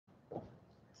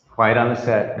Quiet on the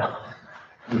set. No.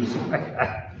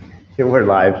 Yeah, we're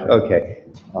live. Okay.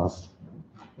 Awesome.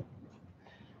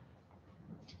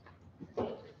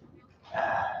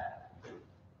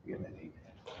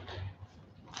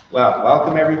 Well,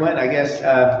 welcome everyone. I guess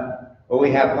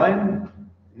we have one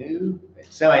new,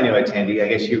 semi-new attendee. I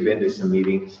guess you've been to some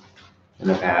meetings in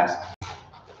the past.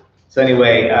 So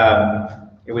anyway,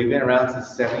 we've been around since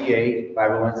 '78,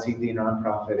 501c3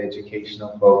 nonprofit,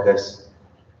 educational focus.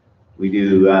 We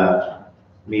do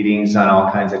meetings on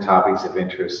all kinds of topics of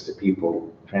interest to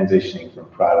people transitioning from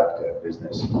product to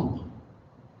business.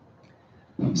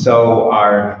 So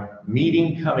our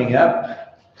meeting coming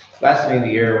up, last meeting of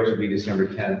the year, which will be December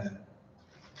 10th,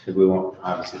 because we won't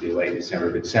obviously do late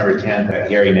December, but December 10th,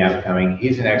 Gary Knapp coming.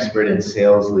 He's an expert in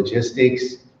sales,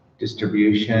 logistics,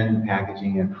 distribution,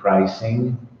 packaging, and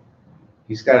pricing.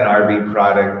 He's got an RV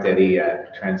product that he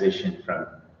transitioned from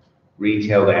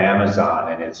retail to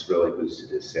Amazon, and it's really boosted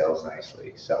his sales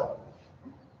nicely. So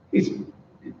he's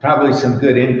probably some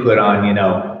good input on, you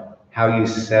know, how you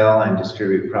sell and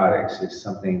distribute products is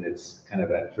something that's kind of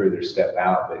a further step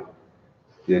out, but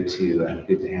good to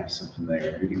have some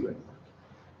familiarity with.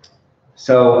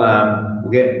 So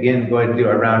we'll go ahead and do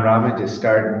our round robin to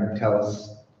start and tell us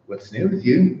what's new with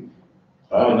you.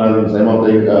 Nothing, same old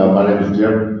thing. My name is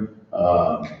Jim.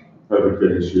 Perfect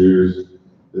Fitting Shoes.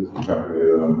 This is the company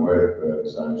that I'm with,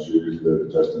 design shoes that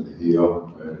adjust in the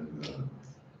heel. And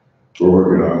we're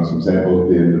working on some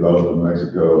samples being developed in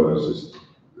Mexico. And it's just,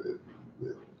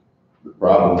 the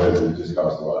problem is it just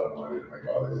costs a lot of money to make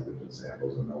all these different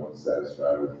samples, and no one's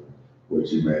satisfied with what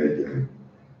you make. And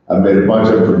I've made a bunch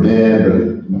of them for men,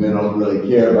 but men don't really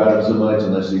care about them so much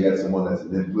unless you got someone that's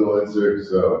an influencer.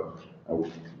 So I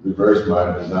reversed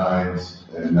my designs,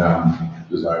 and now I'm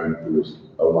designing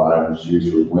for a line of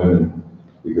shoes for women,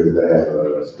 because they have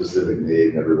a specific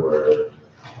need everywhere.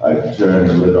 I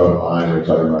turned and live online, we're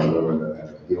talking about women that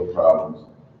have heel problems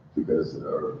because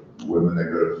women that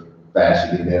go to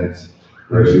fashion events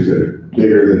wear shoes that are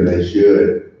bigger than they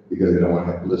should because they don't want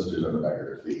to have blisters on the back of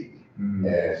their feet. Mm-hmm.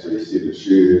 And so you see the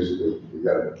shoes, you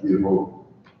got a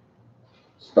beautiful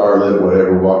starlet,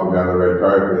 whatever, walking down the red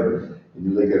carpet, and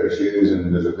you look at her shoes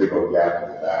and there's a big old gap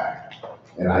in the back.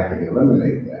 And I can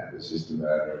eliminate that. It's just a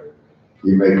matter of,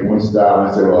 you make one style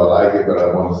and I say, well, I like it, but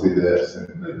I want to see this.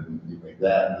 And then you make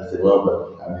that and I say, well,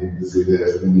 but I need to see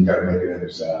this. And then you got to make it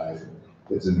another size.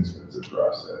 It's an expensive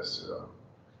process. So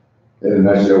in a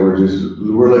nutshell, we're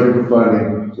looking for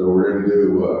funding. So we're going to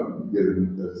do,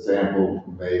 get a sample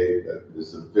made that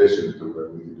is sufficient to where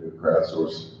we can do a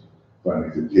crowdsource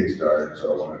funding through Kickstarter.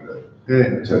 So I wanted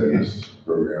to tell you this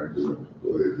program to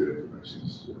really good information.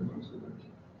 So everyone's going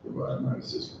to provide my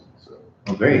assistance. So.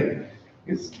 Well, great.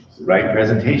 It's the right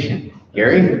presentation.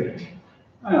 Gary?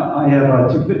 I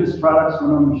have two fitness products.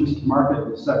 One of them is just to market.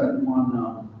 The second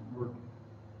one we're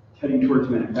heading towards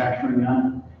manufacturing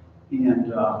on.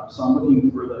 And so I'm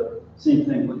looking for the same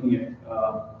thing, looking at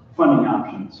funding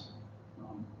options.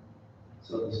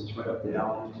 So this is right up the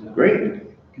alley to great.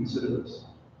 Consider this.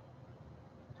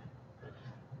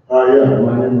 Yeah,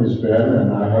 my name is Ben,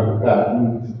 and I have a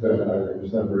patent that I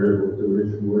was never able to do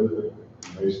anything with. It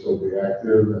may still be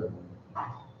active. And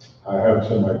I have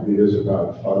some ideas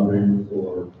about funding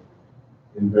for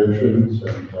inventions,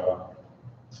 and I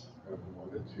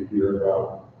wanted to hear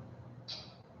about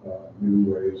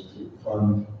new ways to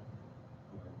fund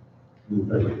new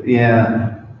ventures.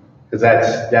 Yeah, because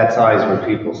that's always where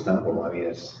people stumble. I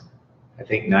mean, I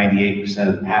think 98%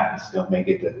 of the patents don't make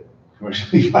it to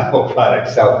commercially viable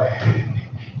products. So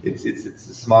it's a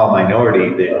small minority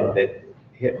that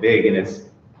hit big, and it's,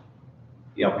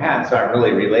 you know, patents aren't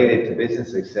really related to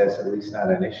business success, at least not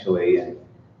initially. And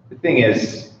the thing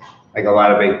is, like a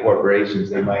lot of big corporations,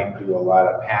 they might do a lot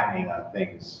of patenting on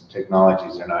things,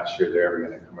 technologies they're not sure they're ever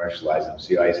going to commercialize them. So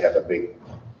you always have a big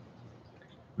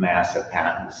mass of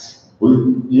patents. Well,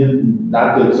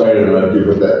 not to excited about you,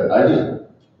 but that I just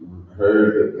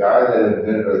heard the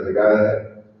guy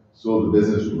that sold the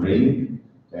business Ring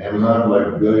to Amazon for like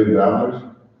 $1 billion.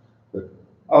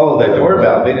 Oh, the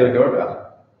doorbell, video doorbell.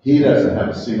 He doesn't have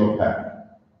a single patent.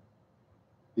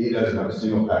 He doesn't have a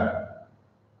single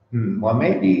patent. Well,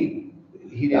 maybe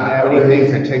he didn't have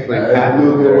anything particularly patent. I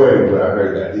blew me away when I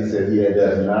heard that. He said he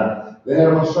does not. They had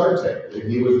him on Shark Tank,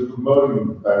 and he was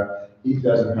promoting the fact he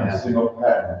doesn't have a single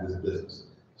patent in his business.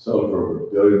 Sold for over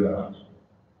 $1 billion.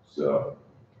 So.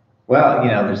 Well,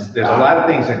 you know, there's a lot of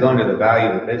things that go into the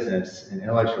value of the business, and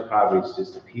intellectual property is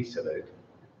just a piece of it.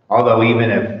 Although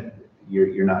even if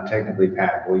you're not technically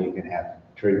patentable, you can have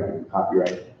trademark and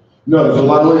copyright. No, there's a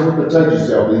lot of ways to protect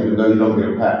yourself, even though you don't get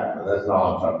a patent. But that's not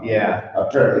all I'm talking about. Yeah.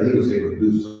 Apparently, he was able to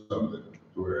do something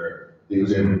to where he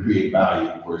was able to create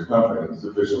value for his company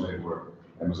sufficiently where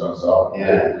Amazon saw,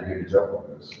 hey, we're going to jump on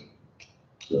this.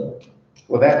 So.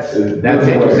 Well, that's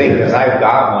interesting because I've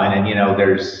got one, and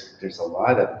there's a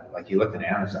lot of, like you look at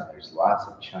Amazon, there's lots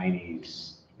of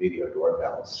Chinese video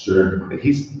doorbells. Sure. But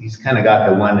he's kind of got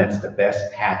the one that's the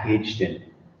best packaged, and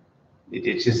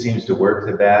it just seems to work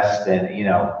the best, and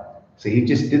so he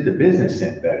just did the business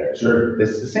end better. Sure.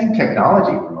 It's the same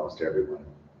technology for most everyone.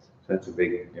 So that's a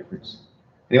big difference.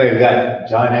 Anyway, we've got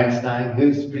John Eckstein,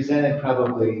 who's presented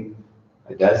probably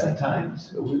a dozen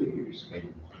times over the years, maybe.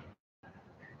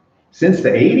 Since the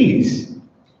 80s.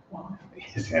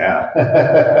 Yeah.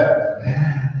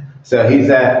 So he's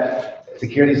a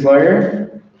securities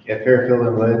lawyer at Fairfield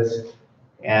and Woods,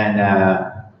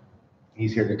 and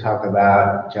he's here to talk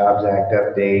about Jobs Act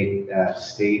update,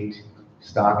 state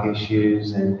stock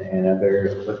issues, and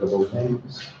other applicable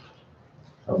things.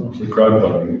 The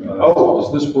crowdfunding.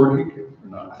 Is this working or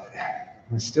not?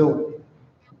 It's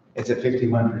at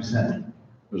 51%.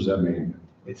 What does that mean?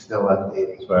 It's still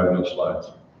updating. So I have no slides.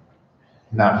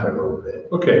 Not for a little bit.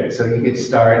 Okay. So you get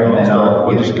started and then I'll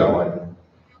get it going.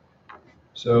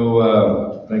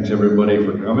 So thanks everybody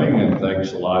for coming, and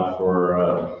thanks a lot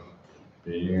for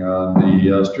being on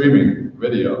the streaming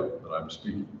video that I'm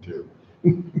speaking to.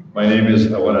 My name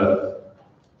is, I want to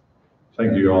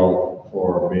thank you all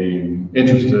for being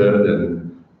interested,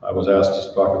 and I was asked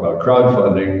to talk about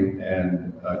crowdfunding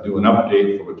and do an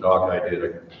update from a talk I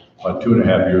did about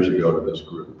 2.5 years ago to this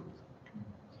group.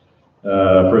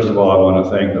 First of all, I want to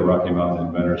thank the Rocky Mountain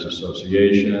Inventors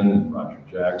Association and Roger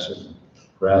Jackson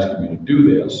for asking me to do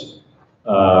this.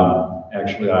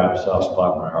 Actually, I have a soft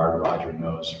spot in my heart, Roger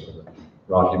knows, for the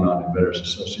Rocky Mountain Inventors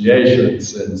Association,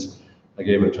 since I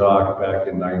gave a talk back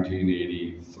in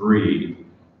 1983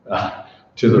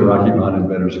 to the Rocky Mountain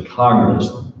Inventors Congress.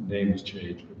 The name has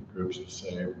changed, but the group's the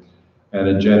same. And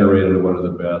it generated one of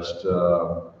the best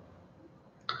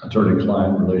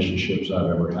attorney-client relationships I've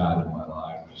ever had in my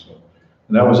life.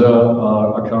 And that was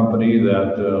a company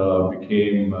that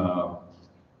became,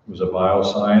 was a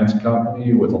bioscience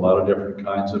company with a lot of different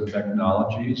kinds of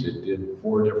technologies. It did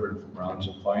 4 different rounds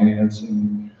of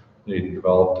financing. They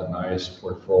developed a nice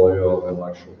portfolio of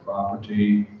intellectual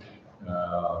property,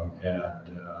 and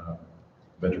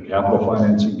venture capital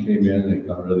financing came in. They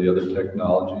got rid of the other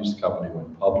technologies. The company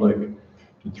went public,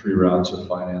 did 3 rounds of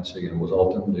financing, and was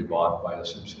ultimately bought by a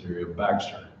subsidiary of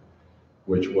Baxter,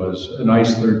 which was a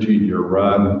nice 13-year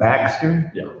run.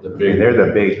 Baxter? Yeah, the big. They're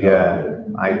the big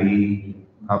IV.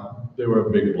 They were a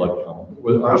big blood company.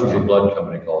 Ours was a blood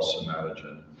company called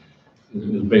Somatogen.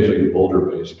 It was basically a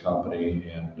Boulder-based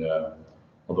company, and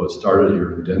although it started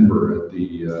here in Denver at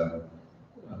the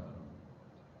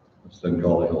what's then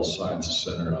called the Health Sciences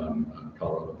Center on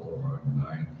Colorado Boulevard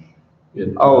 9.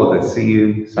 The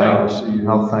CU science,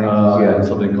 Health Sciences, and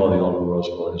something called the Oliver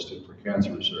Roosevelt Institute for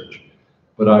Cancer Research.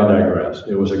 But I digress.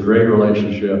 It was a great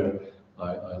relationship.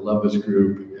 I love this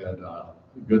group, and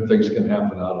good things can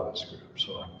happen out of this group,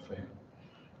 so I'm a fan.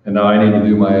 And now I need to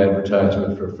do my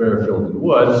advertisement for Fairfield and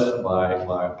Woods,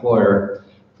 my employer.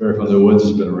 Fairfield and Woods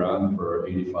has been around for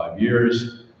 85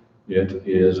 years. It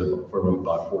is a firm of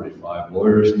about 45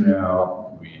 lawyers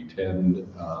now. We tend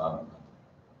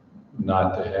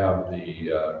not to have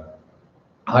the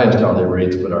highest hourly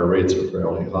rates, but our rates are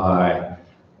fairly high.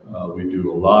 We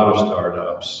do a lot of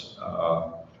startups.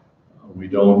 We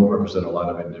don't represent a lot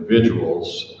of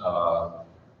individuals.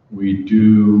 We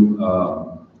do,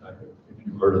 if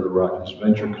you've heard of the Rockies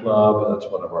Venture Club, that's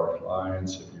one of our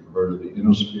clients. If you've heard of the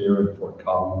Innosphere in Fort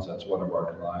Collins, that's one of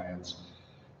our clients.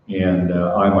 And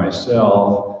I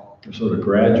myself sort of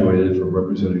graduated from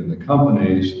representing the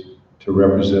companies to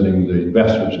representing the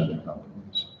investors in the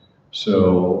companies.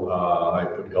 So I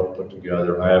helped put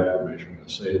together, I have permission to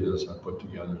say this, I put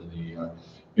together the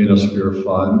Innosphere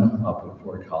Fund up in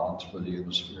Fort Collins for the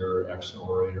Innosphere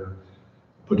Accelerator.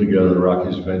 Put together the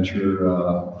Rockies Venture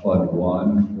Fund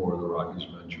 1 for the Rockies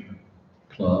Venture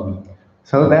Club.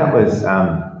 So that was,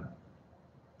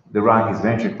 the Rockies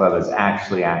Venture Club is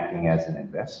actually acting as an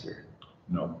investor?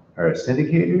 No. Or a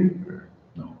syndicator? Or?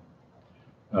 No.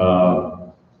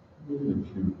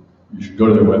 You should go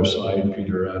to their website.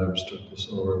 Peter Adams took this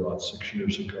over about 6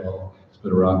 years ago. It's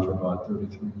been around for about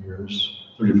 34 years.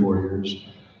 There's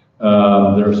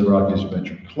the Rockies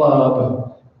Venture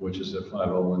Club, which is a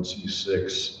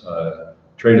 501c6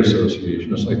 trade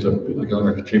association. It's like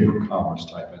a Chamber of Commerce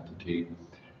type entity.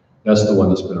 That's the one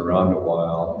that's been around a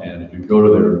while. And if you go to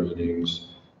their meetings,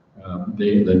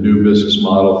 the new business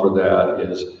model for that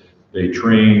is they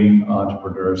train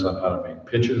entrepreneurs on how to make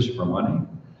pitches for money.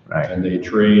 Right. And they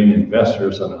train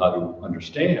investors on how to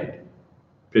understand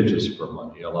pitches for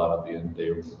money. A lot of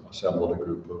they assembled a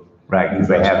group of Right, because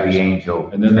they have the investors, angel.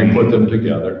 and then they training. put them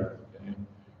together. Okay?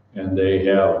 And they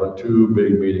have two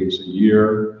big meetings a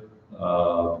year,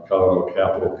 Colorado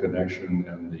Capital Connection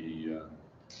and the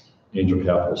Angel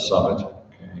Capital Summit.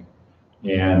 Okay?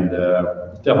 And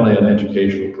definitely an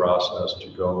educational process to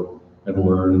go and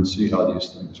learn and see how these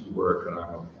things work. And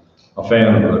I'm a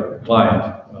fan of the client.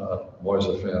 I'm always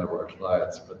a fan of our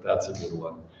clients, but that's a good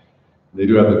one. They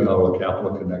do have the Colorado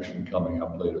Capital Connection coming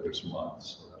up later this month,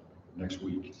 so next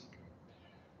week.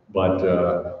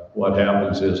 But what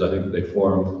happens is, I think they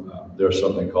form, there's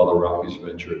something called the Rockies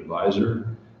Venture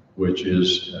Advisor, which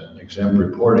is an exempt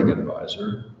reporting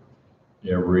advisor.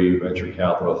 Every venture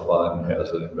capital fund has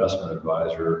an investment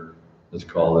advisor that's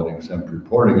called an exempt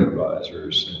reporting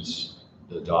advisor since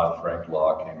the Dodd-Frank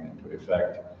law came into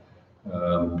effect.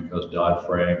 Because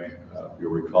Dodd-Frank, if you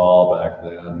recall, back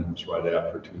then, it was right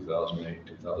after 2008,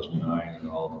 2009, and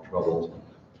all the troubles,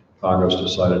 Congress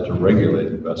decided to regulate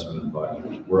investment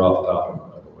advisors. We're off topic,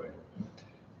 by the way.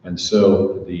 And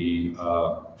so the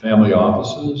family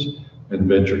offices and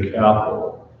venture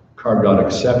capital carved out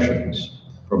exceptions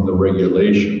from the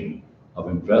regulation of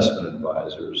investment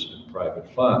advisors and private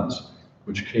funds,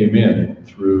 which came in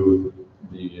through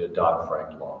the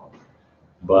Dodd-Frank law.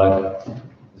 But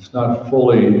it's not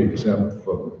fully exempt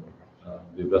from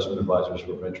the investment advisors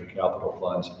for venture capital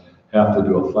funds have to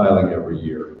do a filing every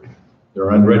year.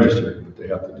 They're unregistered, but they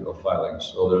have to do a filing.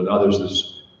 So now there's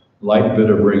this light bit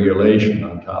of regulation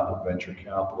on top of venture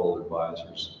capital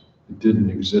advisors that didn't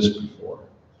exist before.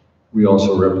 We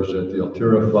also represent the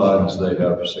Altera funds. They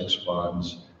have 6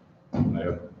 funds. I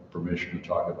have permission to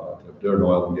talk about them. They're an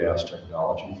oil and gas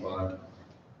technology fund.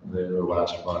 Their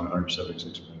last fund,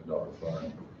 $176 million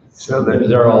fund. So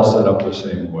They're all set up the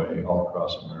same way all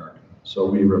across America. So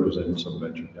we represent some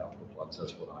venture capital funds.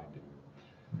 That's what I do.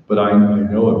 But I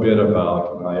know a bit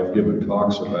about, and I have given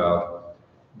talks about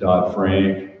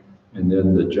Dodd-Frank, and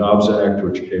then the Jobs Act,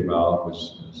 which came out,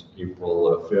 was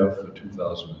April 5th of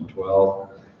 2012.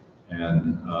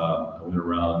 And I went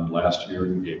around last year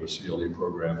and gave a CLE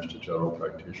programs to general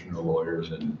practitioner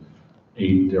lawyers in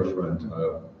 8 different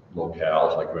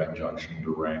locales, like Grand Junction,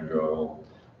 Durango,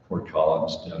 Fort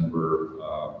Collins, Denver,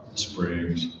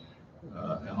 Springs,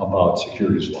 about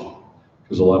securities law.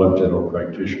 Because a lot of general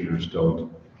practitioners don't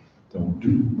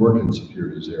do work in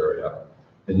securities area,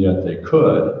 and yet they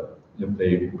could if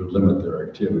they would limit their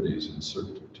activities and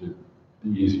to the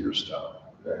easier stuff.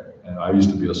 And I used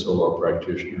to be a solo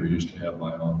practitioner, used to have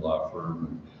my own law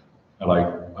firm. And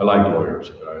I like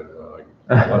lawyers.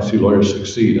 I want to see lawyers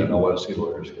succeed. I don't want to see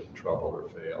lawyers get in trouble or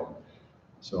fail.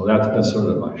 So that's sort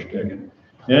of my shtick. In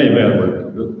any event,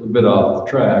 we're a bit off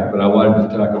the track, but I wanted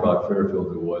to talk about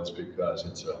Fairfield and Woods because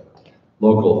it's a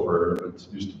local firm. It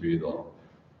used to be the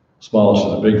smallest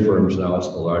of the big firms. Now it's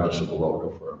the largest of the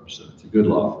local firms. And it's a good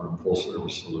law firm. Full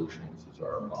service solutions is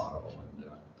our motto. And,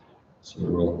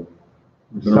 so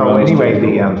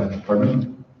anyway,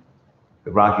 pardon?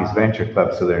 the Rockies Venture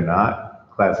Club, so they're not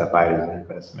classified as an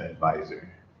investment advisor.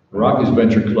 The Rockies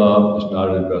Venture Club is not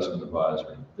an investment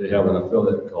advisor. They have an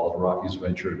affiliate called Rockies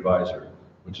Venture Advisor,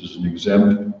 which is an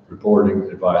exempt reporting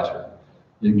advisor.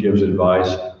 It gives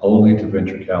advice only to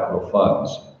venture capital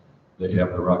funds. They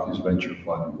have the Rockies Venture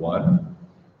Fund 1,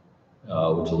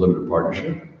 which is a limited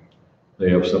partnership. They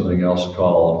have something else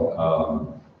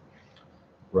called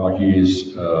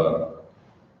Rockies, I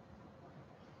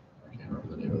can't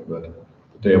remember the name of it,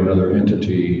 but they have another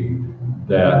entity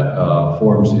that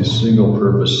forms these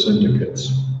single-purpose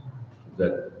syndicates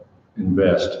that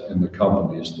invest in the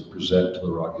companies that present to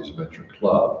the Rockies Venture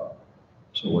Club.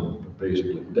 So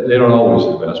basically, they don't always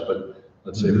invest, but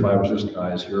let's say 5 or 6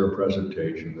 guys hear a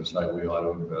presentation, decide we ought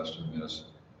to invest in this,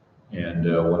 and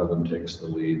one of them takes the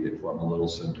lead. They form a little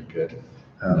syndicate.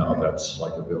 Now that's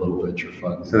like a little venture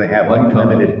fund. So they have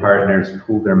unlimited partners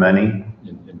pool their money?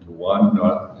 Into one.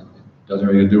 No, it doesn't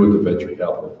have anything to do with the venture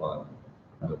capital fund.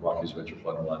 The Rockies Venture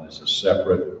Fund 1 is a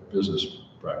separate business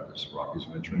practice. Rockies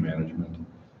Venture Management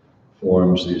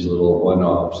forms these little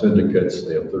one-off syndicates.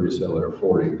 They have 37 or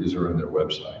 40. These are on their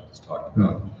website. It's talked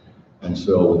about. And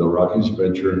so the Rockies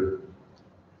Venture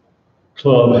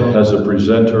Club has a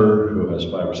presenter who has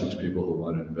 5 or 6 people who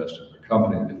want to invest in the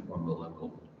company. They form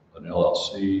an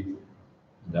LLC. And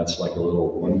that's like a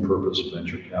little one-purpose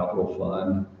venture capital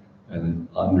fund. And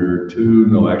under 2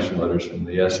 no action letters from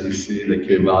the SEC that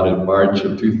came out in March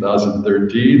of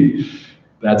 2013,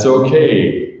 that's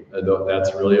okay.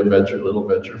 That's really a little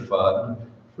venture fund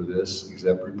for this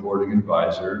exempt reporting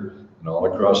advisor. And all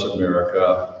across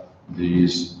America,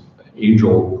 these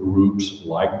angel groups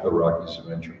like the Rockies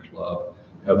Venture Club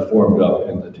have formed up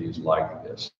entities like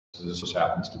this. This just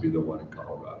happens to be the one in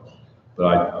Colorado. But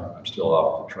I'm still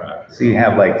off the track. So you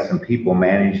have like some people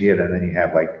manage it, and then you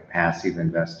have like passive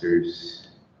investors.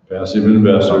 Passive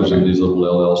investors in these little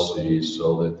LLCs,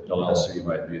 so that LLC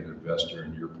might be an investor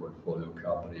in your portfolio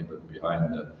company, but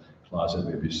behind the closet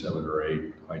may be 7 or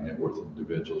 8 high net worth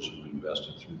individuals who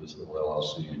invested through this little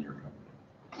LLC in your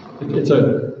company.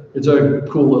 It's a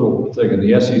cool little thing, and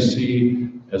the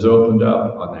SEC has opened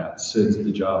up on that since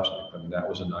the Jobs Act. I mean, that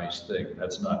was a nice thing.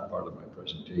 That's not part of my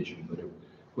presentation, but it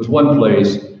was one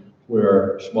place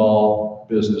where small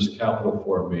business capital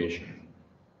formation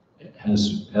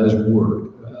has worked.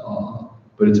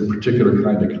 But it's a particular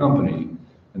kind of company,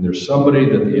 and there's somebody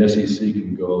that the SEC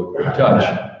can go touch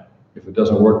if it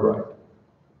doesn't work right.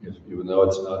 Even though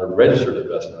it's not a registered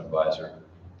investment advisor,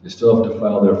 they still have to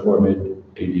file their Form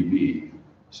ADV.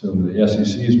 So from the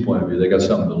SEC's point of view, they got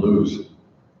something to lose.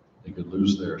 They could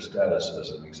lose their status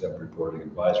as an exempt reporting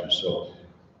advisor. So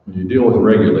when you deal with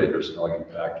regulators, and I'll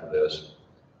get back to this,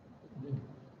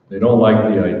 they don't like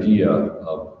the idea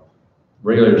of,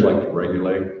 regulators like to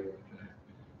regulate.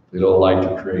 They don't like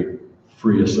to create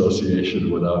free association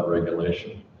without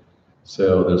regulation.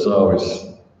 So there's always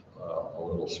a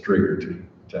little string or two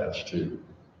attached to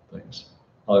things.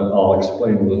 I'll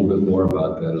explain a little bit more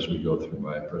about that as we go through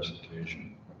my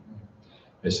presentation.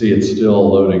 I see it's still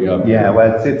loading up. Yeah,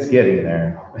 well, it's getting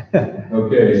there.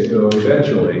 Okay, so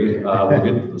eventually we'll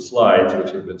get to the slides,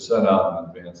 which have been sent out in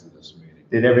advance of this meeting.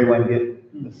 Did everyone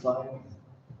get the slides?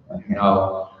 Okay.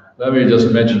 Now, let me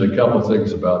just mention a couple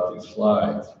things about these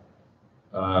slides.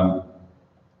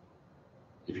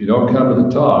 If you don't come to the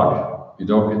talk, you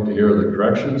don't get to hear the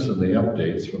corrections and the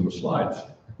updates from the slides.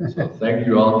 So thank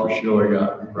you all for showing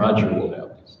up. Roger will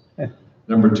have these.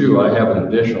 Number 2, I have an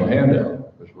additional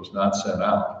handout, which was not sent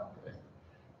out. Okay.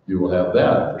 You will have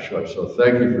that for sure. So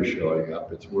thank you for showing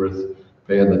up. It's worth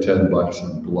paying the $10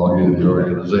 and belonging to the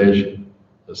organization,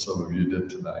 as some of you did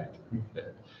tonight. Okay.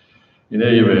 In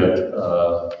any event,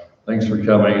 thanks for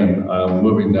coming, and I'm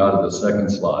moving now to the second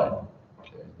slide.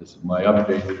 Okay. This is my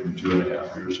update from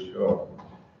 2.5 years ago.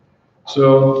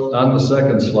 So on the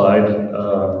second slide,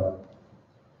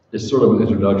 it's sort of an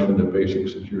introduction to basic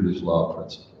securities law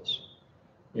principles.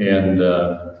 And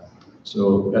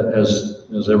so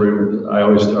I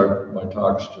always start my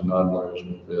talks to non-lawyers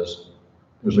with this.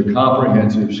 There's a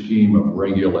comprehensive scheme of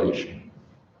regulation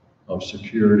of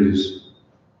securities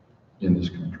in this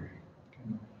country.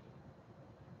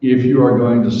 If you are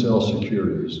going to sell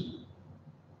securities,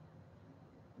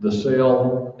 the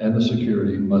sale and the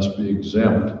security must be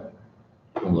exempt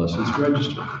unless it's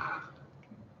registered.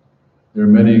 There are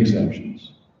many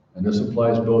exemptions, and this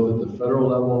applies both at the federal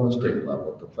level and the state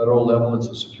level. At the federal level, it's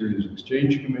the Securities and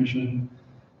Exchange Commission.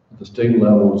 At the state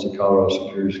level, it's the Colorado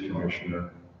Securities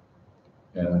Commissioner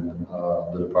and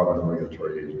the Department of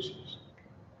Regulatory Agencies.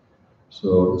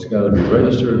 So it's got to be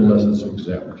registered unless it's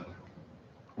exempt.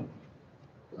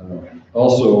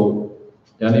 Also,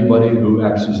 anybody who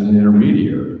acts as an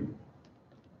intermediary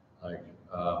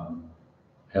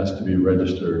has to be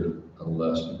registered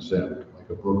unless exempt, like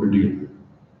a broker-dealer.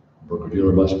 A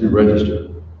broker-dealer must be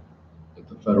registered at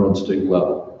the federal and state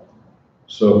level.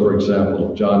 So, for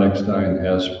example, if John Eckstein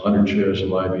has 100 shares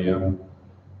of IBM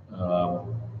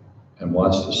and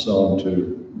wants to sell them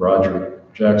to Roger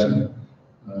Jackson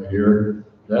here,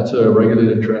 that's a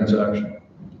regulated transaction.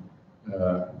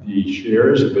 The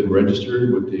shares have been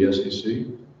registered with the SEC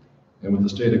and with the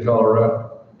state of Colorado.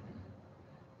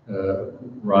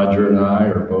 Roger and I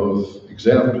are both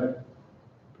exempt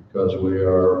because we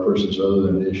are persons other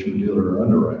than the issuer, dealer, or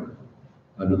underwriter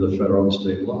under the federal and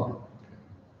state law.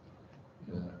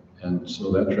 And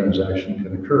so that transaction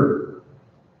can occur.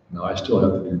 Now, I still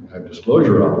have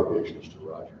disclosure obligations to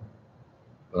Roger,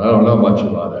 but I don't know much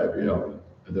about IBM.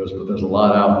 But there's a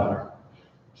lot out there.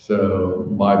 So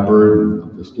my burden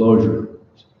of disclosure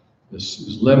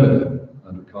is limited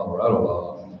under Colorado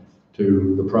law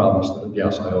to the promise that,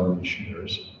 yes, I own these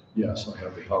shares. Yes, I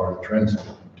have the power to transfer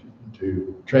them to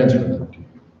you.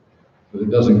 But it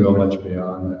doesn't go much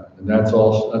beyond that. And that's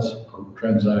a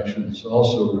transaction that's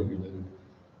also regulated,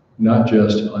 not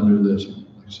just under the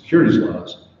securities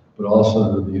laws, but also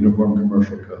under the Uniform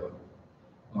Commercial Code.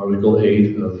 Article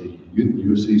 8 of the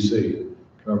UCC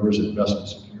covers investment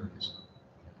securities.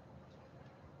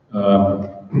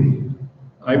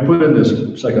 I put in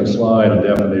this second slide a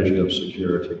definition of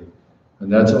security,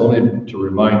 and that's only to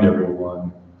remind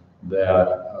everyone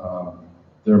that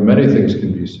there are many things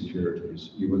can be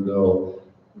securities, even though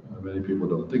many people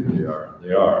don't think they are.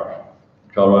 They are.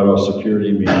 Colorado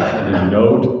security means any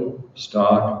note,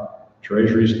 stock,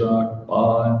 treasury stock,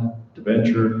 bond,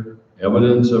 debenture,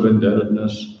 evidence of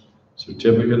indebtedness,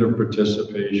 certificate of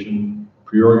participation,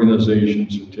 pre-organization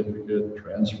certificate,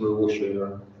 transferable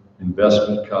share,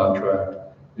 investment contract.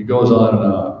 It goes on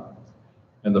and on.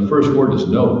 And the first word is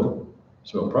note.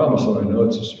 So a promissory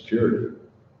note's a security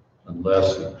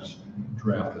unless it's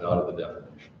drafted out of the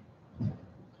definition.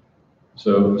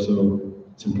 So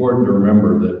it's important to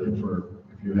remember that if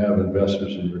you have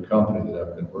investors in your company that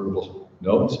have convertible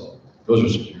notes, those are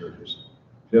securities.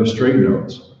 If you have straight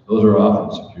notes, those are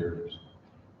often securities.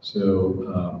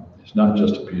 So it's not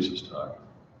just a piece of stock.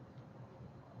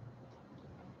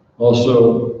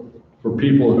 Also, for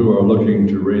people who are looking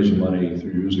to raise money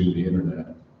through using the internet,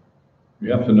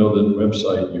 you have to know the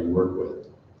website you work with.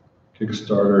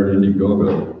 Kickstarter and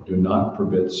Indiegogo do not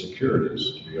permit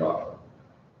securities to be offered.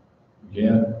 You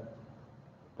can't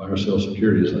buy or sell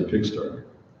securities on Kickstarter.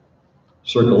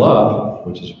 Circle Up,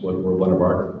 which is where one of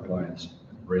our clients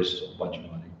raises a bunch of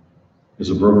money, is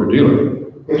a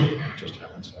broker-dealer. It just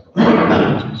happens to have a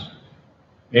business.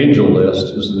 Angel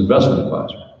List is an investment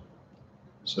advisor.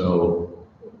 So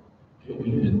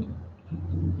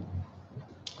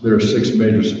there are 6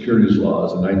 major securities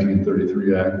laws. The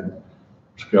 1933 Act,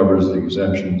 which covers the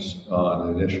exemptions on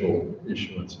initial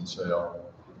issuance and sale.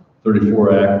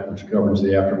 34 Act, which governs the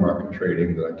aftermarket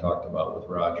trading that I talked about with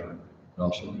Roger, and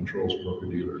also controls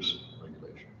broker-dealers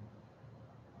regulation.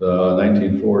 The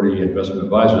 1940 Investment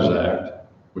Advisors Act,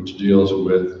 which deals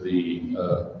with the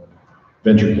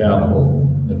venture capital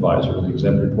advisor, the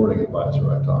exempt reporting advisor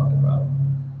I talked about,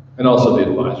 and also the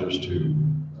advisors to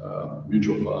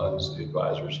mutual funds, the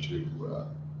advisors to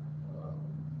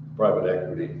private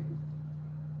equity.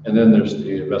 And then there's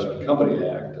the Investment Company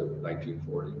Act of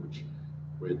 1940,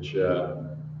 which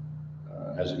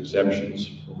has exemptions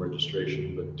from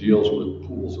registration, but deals with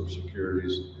pools of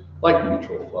securities like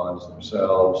mutual funds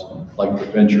themselves, like the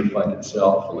venture fund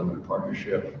itself, a limited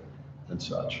partnership, and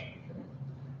such.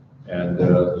 And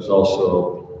there's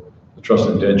also the Trust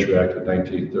Indenture Act of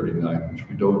 1939, which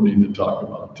we don't need to talk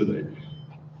about today.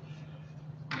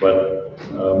 But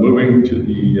moving to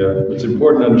it's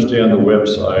important to understand the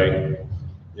website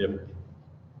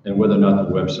and whether or not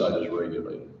the website is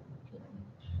regulated.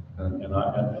 And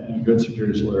a good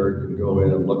securities lawyer can go in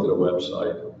and look at a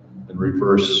website and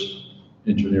reverse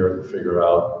engineer it to figure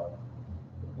out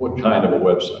what kind of a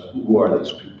website, who are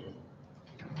these people.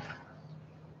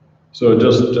 So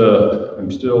just, I'm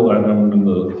in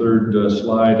the third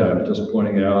slide. I'm just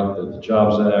pointing out that the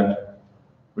Jobs Act,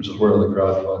 which is where the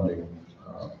crowdfunding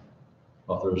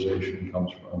authorization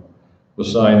comes from,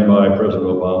 was signed by President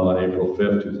Obama on April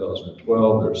 5th,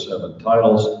 2012. There are 7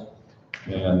 titles.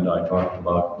 And I talked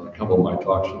about, a couple of my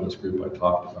talks for this group, I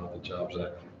talked about the Jobs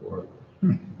Act before.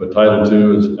 But Title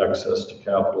II is access to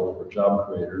capital for job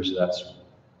creators. That's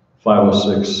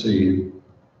 506C,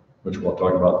 which we'll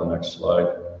talk about the next slide.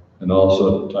 And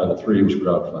also Title III was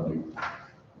crowdfunding.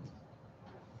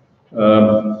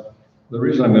 The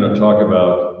reason I'm going to talk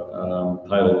about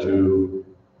Title II,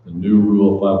 the new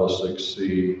rule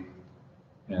 506C,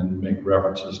 and make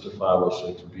references to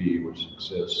 506B, which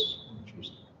exists,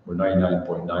 where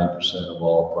 99.9% of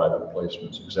all private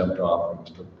placements, exempt offerings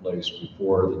took place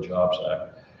before the Jobs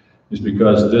Act, is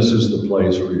because this is the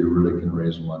place where you really can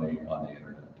raise money on the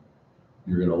internet.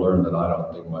 You're going to learn that I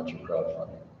don't think much of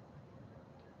crowdfunding.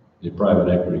 The private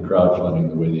equity crowdfunding,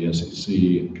 the way the SEC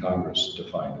and Congress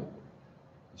defined it,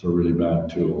 it's a really bad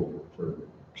tool for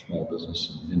small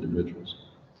business and individuals.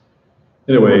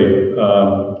 Anyway,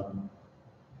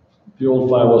 the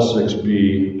old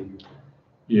 506B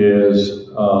is,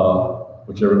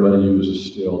 which everybody uses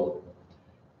still,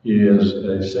 is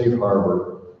a safe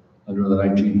harbor under the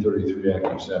 1933 Act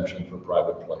exemption for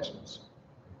private placements.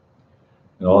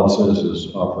 And all it says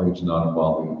is offerings not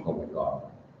involving a public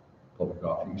offering. Public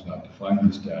offering is not defined in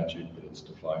the statute, but it's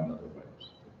defined other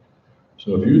ways.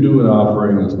 So if you do an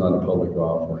offering that's not a public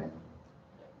offering,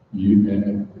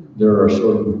 and there are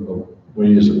sort of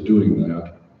ways of doing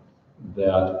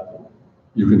that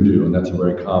you can do, and that's a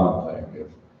very common thing. If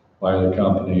I had a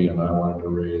company and I wanted to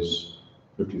raise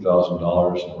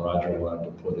 $50,000 and Roger wanted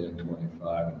to put in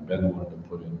 25 and Ben wanted to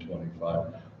put in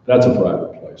 25, that's a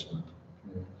private placement.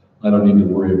 I don't need to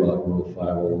worry about Rule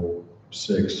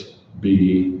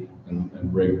 506B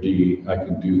and Reg D. I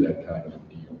can do that kind of a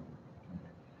deal.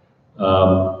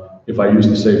 If I use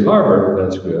the safe harbor,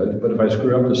 that's good, but if I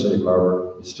screw up the safe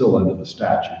harbor, it's still under the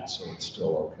statute, so it's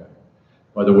still okay.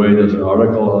 By the way, there's an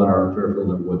article on our Fairfield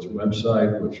and Woods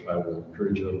website, which I will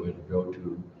encourage everybody to go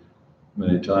to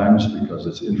many times because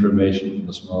it's information from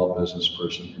the small business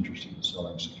person interested in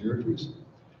selling securities.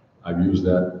 I've used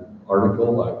that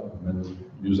article. I've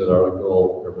used that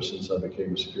article ever since I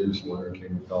became a securities lawyer and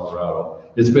came to Colorado.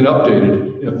 It's been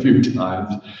updated a few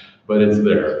times, but it's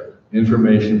there.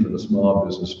 Information for the small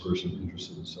business person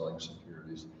interested in selling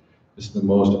securities. It's the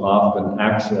most often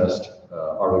accessed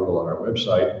article on our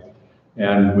website,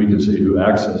 and we can see who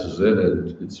accesses it,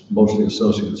 and it's mostly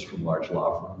associates from large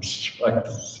law firms trying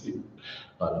to see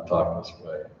how to talk this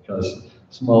way, because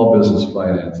small business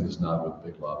finance is not what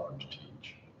big law firms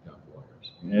teach young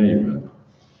lawyers. In any event,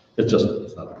 it's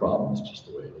not a problem, it's just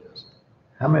the way it is.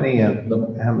 How many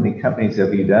companies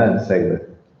have you done, say, with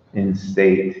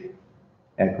in-state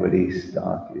equity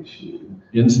stock issues?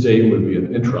 In-state would be an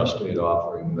intrastate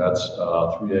offering. That's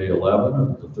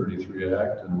 3A11 of the 33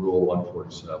 Act and Rule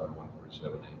 147,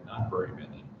 147A. Not very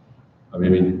many. I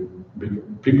mean,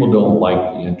 people don't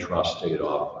like the intrastate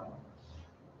offering.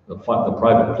 The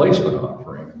private placement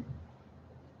offering,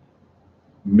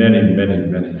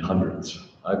 many hundreds.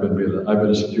 I've been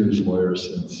a securities lawyer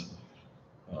since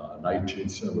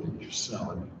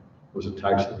 1977. Was a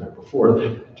tax lawyer before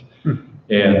that,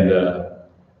 and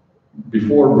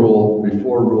before Rule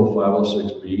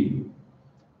 506B,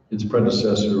 its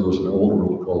predecessor was an old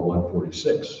rule called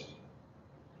 146,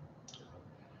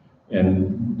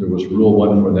 and there was Rule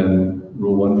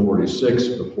 146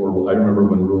 before. I remember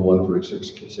when Rule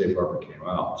 146 Safe Harbor came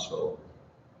out, so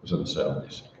it was in the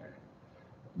 70s.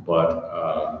 But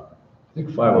I think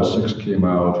 506 came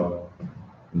out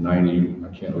in 90. I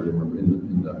can't really remember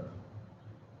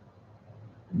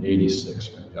in 86.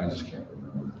 Maybe. I just can't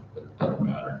remember. But it doesn't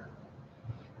matter.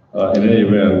 In any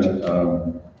event,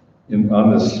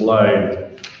 on this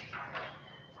slide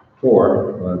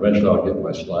 4, eventually I'll get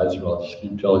my slides, or I'll just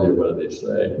keep telling you what they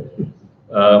say.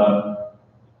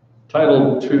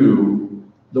 Title 2,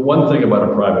 the one thing about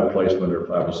a private placement or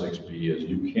 506B is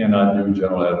you cannot do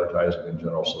general advertising and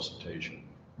general solicitation.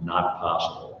 Not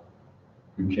possible.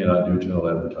 You cannot do general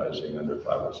advertising under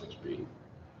 506B.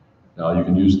 Now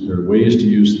there are ways to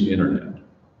use the internet,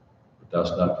 but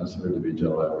that's not considered to be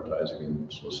general advertising and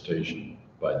solicitation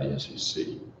by the SEC.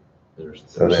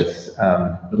 So that's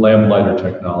the lamplighter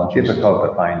technology. difficult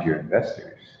to find your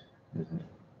investors, isn't it?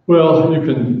 Well, you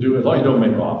can do it as long as you don't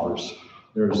make offers.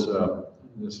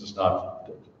 This is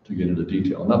not to get into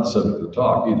detail, not the subject of the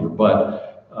talk either,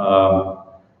 but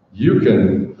you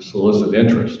can solicit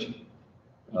interest,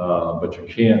 but you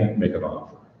can't make an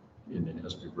offer. It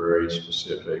has to be very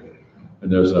specific.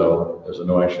 And there's a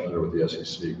no action letter with the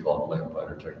SEC called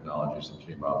Lamplighter Technologies that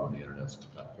came out when the internet's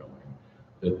got going.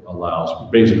 It allows,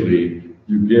 basically,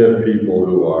 you give people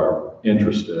who are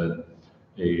interested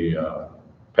a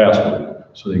password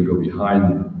so they can go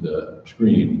behind the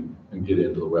screen and get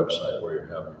into the website where you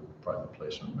have your private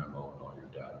placement memo and all your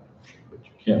data. But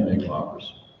you can't make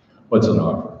offers. What's an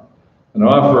offer? An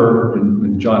offer,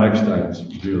 in John Eckstein's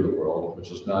view of the world, which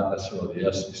is not necessarily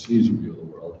the SEC's view of the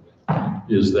world,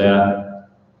 is that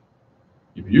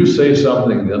if you say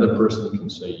something, the other person can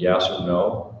say yes or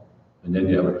no, and then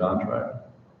you have a contract.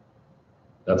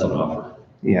 That's an offer.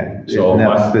 Yeah, so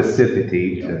enough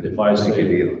specificity to if I say, make a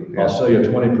deal. Yeah. I'll sell you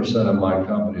 20% of my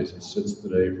company as it sits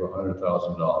today for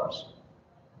 $100,000.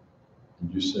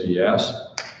 And you say yes,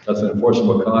 that's an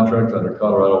enforceable contract under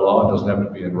Colorado law. It doesn't have to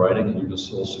be in writing, and you just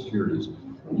sold securities.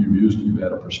 You've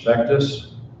had a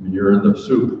prospectus, I mean, you're in the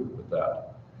soup with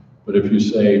that. But if you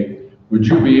say, would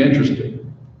you be interested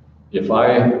if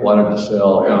I wanted to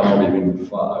sell, even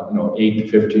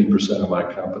 8 to 15% of my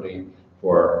company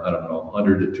for, I don't know,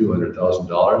 $100,000 to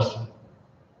 $200,000?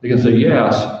 You can say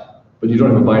yes, but you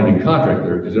don't have a binding contract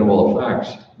there because you don't have all the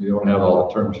facts. You don't have all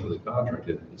the terms for the contract.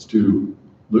 It's too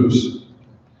loose.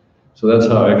 So that's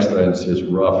how Eckstein's his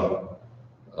rough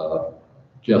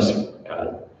guessing at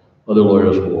it. Other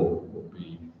lawyers will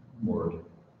be more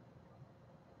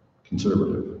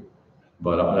conservative,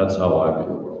 but that's how I view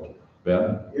the world.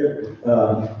 Ben?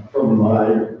 Yeah, from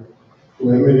my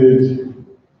limited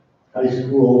high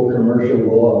school commercial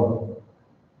law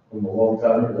from a long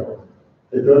time ago,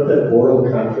 they thought that oral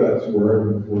contracts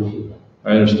were enforceable.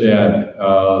 I understand.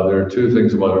 There are two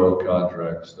things about oral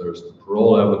contracts. There's the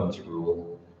parole evidence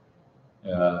rule.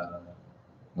 I'm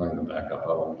going to back up. I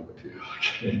won't give it to you.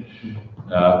 Okay.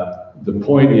 The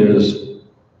point is,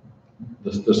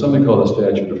 there's something called the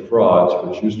statute of frauds,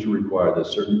 which used to require that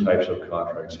certain types of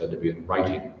contracts had to be in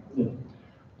writing.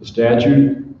 The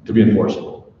statute, to be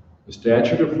enforceable. The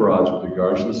statute of frauds with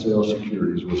regards to the sale of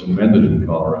securities was amended in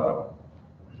Colorado.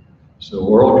 So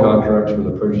oral contracts for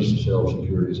the purchase and sale of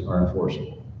securities are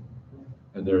enforceable.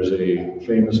 And there's a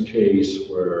famous case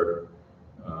where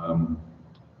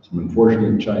some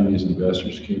unfortunate Chinese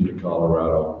investors came to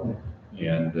Colorado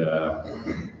and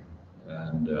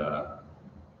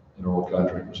an oral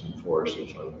contract was enforced.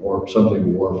 It was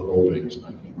something Wharf Holdings, and I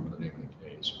can't remember the name of the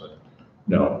case, but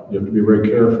no, you have to be very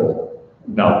careful.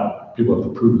 Now, people have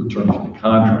to prove the terms of the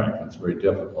contract, and it's very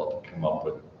difficult to come up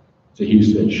with the he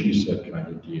said, she said kind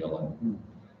of deal.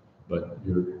 But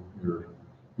you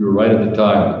were right at the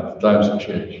time. The times have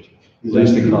changed, at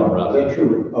least in Colorado. Is that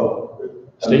true? Oh.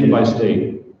 State by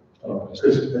state.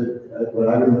 Chris, what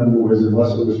I remember was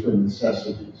unless it was for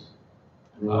necessities.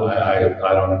 I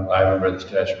haven't read the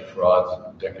statute of frauds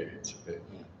in decades.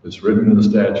 It's written in the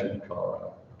statute in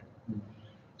Colorado.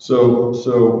 So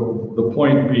the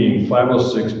point being,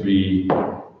 506B,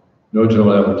 no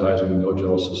general advertising, no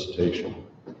general solicitation.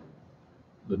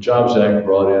 The Jobs Act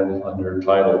brought in under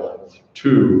Title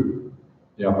II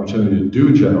the opportunity to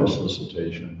do general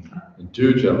solicitation and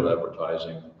do general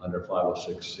advertising under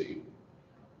 506C.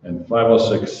 And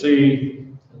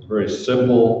 506C is a very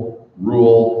simple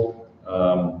rule.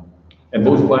 And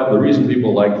the reason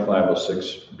people like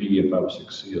 506B and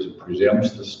 506C is it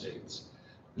preempts the states,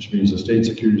 which means the state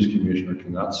securities commissioner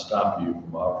cannot stop you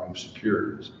from offering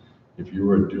securities if you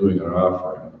are doing an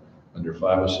offering under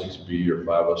 506B or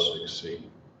 506C.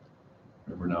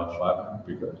 Remember now,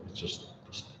 because it's just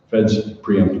the feds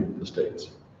preempted the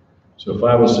states. So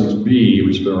 506B,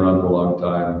 which has been around for a long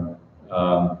time,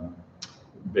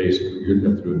 basically you're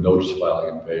going to do a notice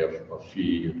filing and pay a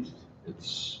fee.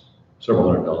 It's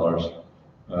several $100s,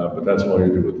 but that's all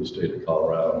you do with the state of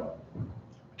Colorado.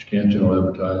 But you can't general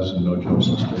advertise and no general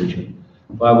solicitation.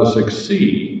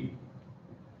 506C,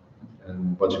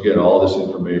 and once again, all this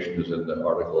information is in the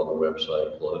article on the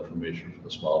website, full of information for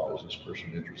the small business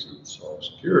person interested in selling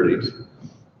securities.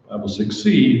 506C,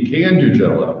 you can do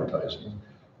general advertising.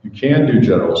 You can do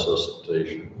general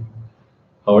solicitation.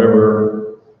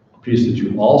 However, a piece that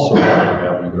you also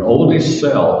have, you can only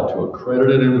sell to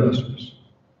accredited investors.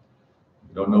 If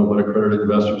you don't know what accredited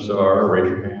investors are, raise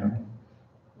your hand.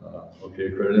 Okay,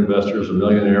 accredited investors, a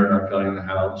millionaire, not counting the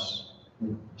house.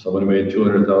 Somebody made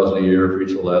 $200,000 a year for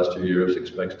each of the last 2 years,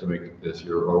 expects to make it this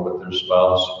year, or with their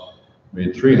spouse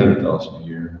made $300,000 a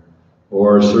year,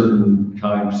 or certain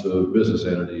kinds of business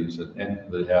entities that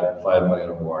have $5 million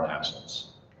or more in assets.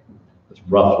 That's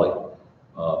roughly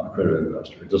accredited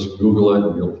investor. Just Google it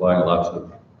and you'll find lots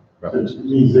of references. It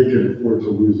means they can afford to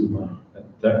lose the money.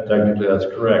 Technically, that's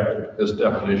correct. This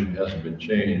definition hasn't been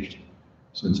changed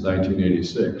since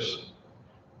 1986,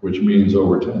 which means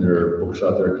over 10, there are books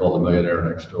out there called The Millionaire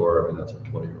Next Door. I mean, that's a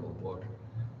 20-year-old book.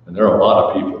 And there are a lot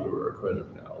of people who are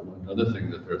accredited now. Another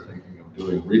thing that they're thinking of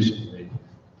doing recently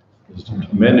is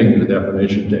amending the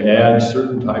definition to add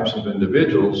certain types of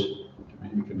individuals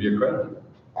who can be accredited.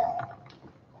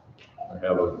 I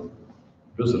have a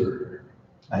visitor here.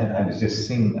 I was just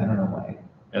seeing, I don't know why.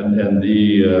 And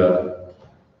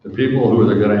the people who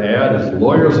they're going to add is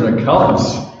lawyers and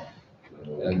accountants.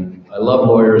 And I love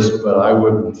lawyers, but I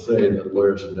wouldn't say that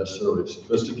lawyers are necessarily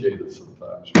sophisticated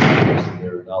sometimes because of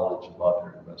their knowledge about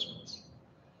their investments.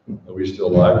 Are we still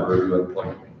live, or are you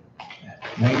unplugging me?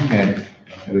 No, you're good.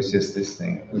 It was just this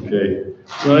thing. Okay.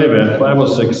 So anyway,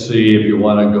 506C, if you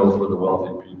want to go for the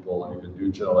wealthy people, you can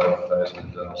do general advertising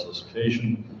and general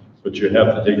solicitation, but you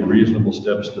have to take reasonable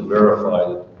steps to verify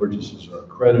that the purchases are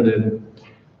accredited.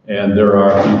 And there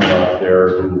are people out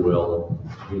there who will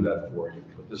do that for you.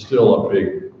 But it's still a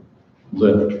big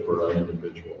lift for an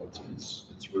individual.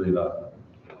 It's really not.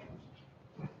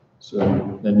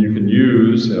 So then you can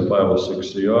use in a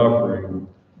 506C offering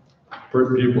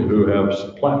for people who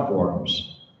have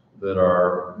platforms that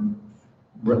are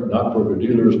not broker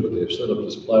dealers, but they've set up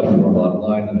this platform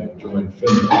online and they've joined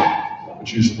FINRA,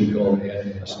 which used to be called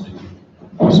NASD.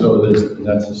 So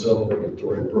that's a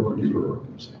self-regulatory broker dealer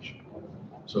organization.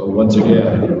 So once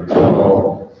again, you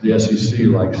recall, the SEC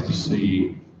likes to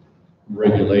see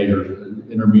regulators,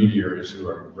 intermediaries who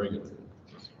are regulated.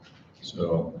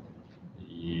 So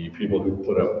the people who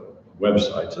put up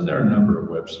websites, and there are a number of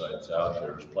websites out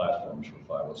there as platforms for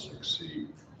 506C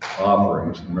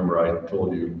offerings. Remember, I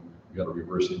told you got to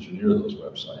reverse engineer those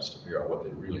websites to figure out what they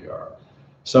really are.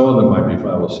 Some of them might be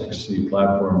 506C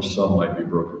platforms, some might be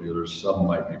broker dealers, some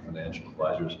might be financial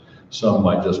advisors, some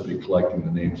might just be collecting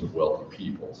the names of wealthy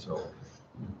people. So,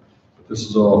 but this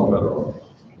is all federal.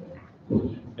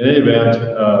 In any event,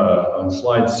 on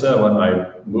slide 7,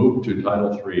 I moved to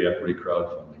Title III, equity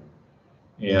crowdfunding.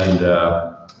 And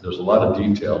there's a lot of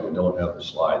detail. We don't have the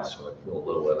slides, so I feel a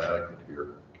little inadequate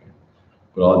here.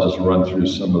 But I'll just run through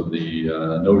some of the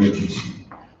notions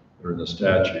that are in the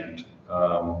statute.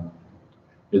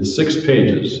 It's 6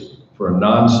 pages for a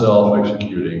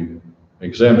non-self-executing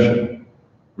exemption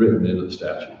written into the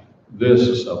statute. This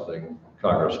is something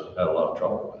Congress had a lot of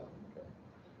trouble with.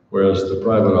 Whereas the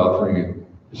private offering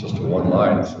is just a one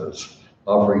line that says,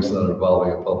 offerings not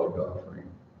involving a public offering.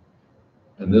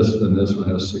 And this one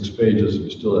has 6 pages, and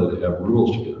you still had to have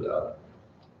rules to get it out.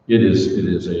 it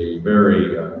is a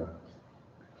very,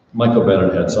 Michael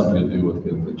Bennett had something to do with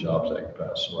getting the Jobs Act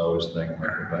passed, so I always thank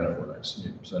Michael Bennett when I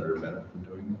see Senator Bennett for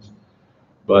doing this.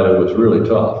 But it was really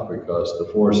tough because the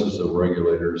forces of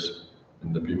regulators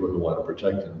and the people who want to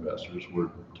protect investors were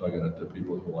tugging at the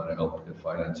people who want to help get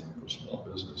financing for small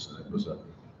business. And it was a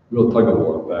real tug of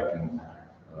war back in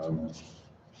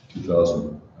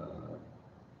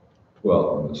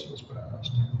 2012 when this was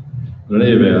passed. But in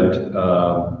any event,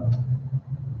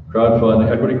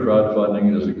 equity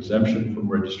crowdfunding is exemption from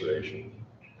registration.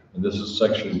 And this is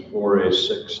section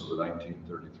 4A6 of the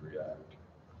 1933 Act.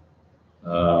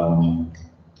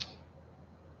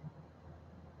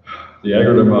 The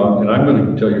aggregate amount, and I'm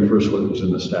going to tell you first what was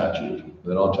in the statute,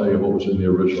 then I'll tell you what was in the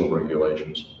original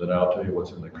regulations, then I'll tell you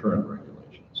what's in the current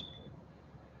regulations.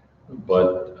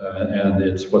 But, and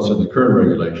it's what's in the current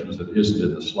regulations that isn't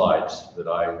in the slides that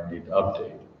I need to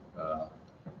update.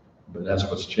 But that's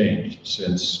what's changed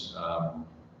since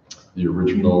the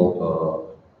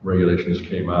original regulations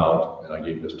came out, and I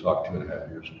gave this talk 2.5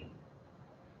 years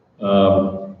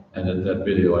ago. And in that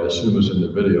video, I assume, is in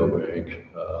the video bank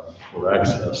for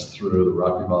access through the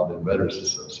Rocky Mountain Inventors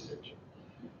Association.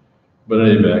 But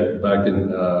anyway, back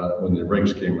in when the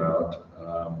regs came out,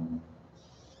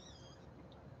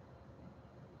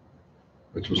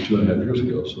 which was 2.5 years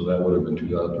ago, so that would have been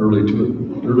early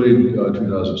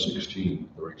 2016.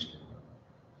 The regs came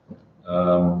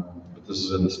out. But this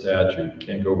is in the statute.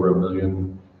 Can't go over $1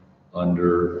 million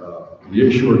under. The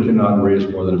issuer cannot raise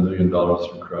more than $1 million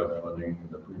through crowdfunding in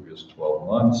the previous 12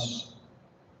 months.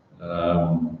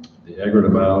 The aggregate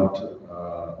amount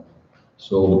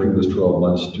sold in the previous 12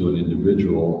 months to an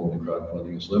individual in the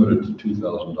crowdfunding is limited to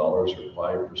 $2,000 or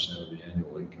 5% of the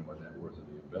annual income or net worth of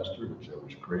the investor, whichever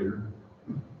is greater.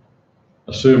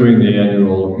 Assuming the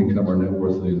annual income or net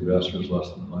worth of the investor is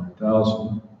less than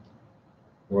 $100,000,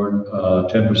 or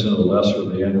 10% of the lesser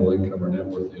of the annual income or net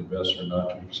worth of the investor not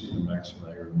to exceed the maximum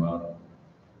aggregate amount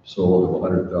sold of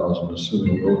 $100,000,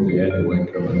 assuming both the annual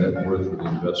income and net worth of the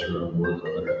investor are more than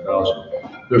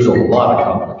 $100,000. There's a lot of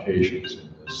complications in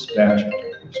this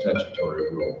statutory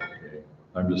rule. Okay?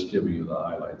 I'm just giving you the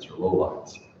highlights or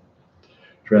lowlights.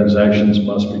 Transactions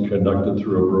must be conducted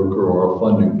through a broker or a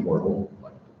funding portal,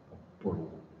 like a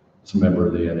portal. It's a member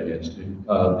of the NASD,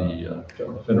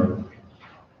 FINRA.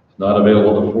 Not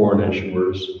available to foreign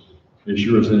issuers.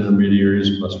 Issuers and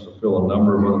intermediaries must fulfill a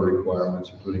number of other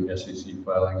requirements, including SEC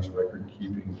filings, record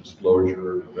keeping,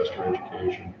 disclosure, investor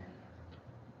education.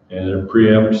 And it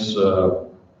preempts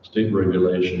state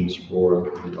regulations for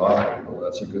the offering. Well,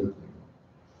 that's a good thing.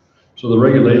 So the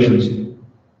regulations,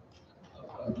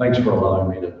 thanks for allowing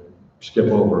me to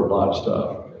skip over a lot of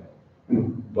stuff. Okay?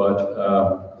 But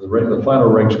the final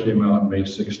regs came out May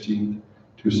 16th,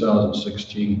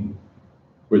 2016.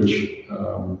 Which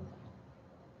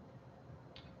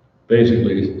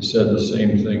basically said the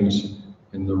same things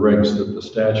in the regs that the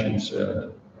statute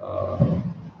said.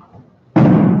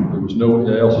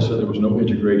 They also said there was no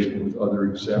integration with other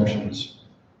exemptions.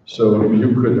 So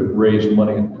you could have raised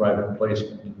money in private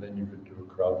placement and then you could do a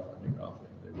crowdfunding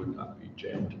offering. They would not be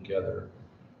jammed together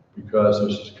because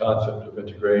there's this concept of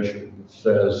integration that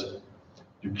says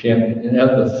you can't, and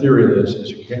the theory of this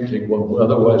is you can't take what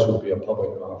otherwise would be a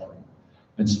public offering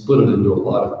and split it into a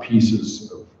lot of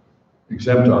pieces of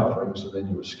exempt offerings, and then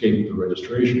you escape the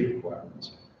registration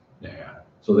requirements. Yeah.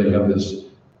 So they have this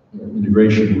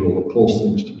integration rule that pulls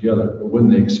things together. But when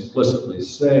they explicitly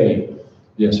say,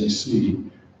 the SEC,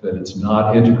 that it's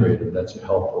not integrated, that's a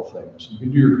helpful thing. So you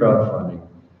can do your crowdfunding,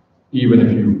 even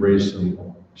if you raise some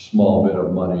small bit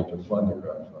of money to fund the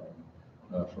crowdfunding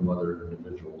from other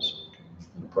individuals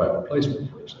in a private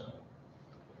placement, for example.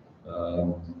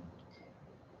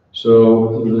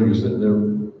 So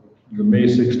the May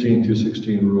 16,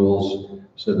 2016 rules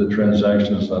said that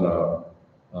transactions in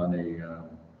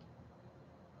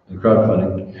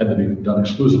crowdfunding had to be done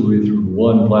exclusively through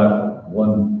one platform,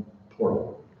 one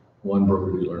portal, one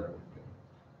broker-dealer.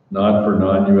 Not for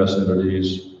non-US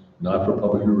entities, not for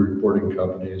publicly reporting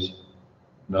companies,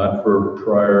 not for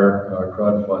prior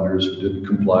crowdfunders who didn't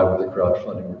comply with the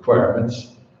crowdfunding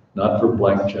requirements, not for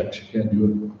blank checks. You can't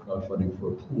do crowdfunding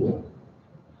for a pool.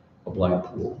 A blind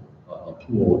pool, a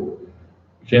pool.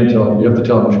 You can't tell them, you have to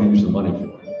tell them what you use the money for,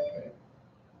 okay?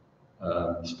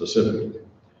 Specifically.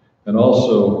 And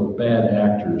also, bad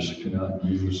actors cannot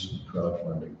use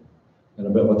crowdfunding. And I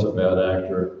bet what's a bad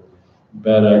actor?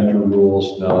 Bad actor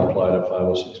rules now apply to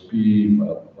 506B,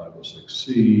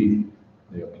 506C,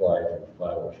 they apply to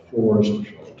 504s,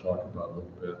 which I'll talk about a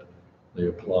little bit. They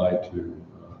apply to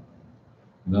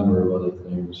a number of other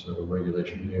things,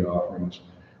 Regulation A offerings.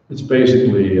 It's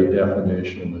basically a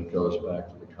definition that goes back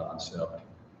to the concept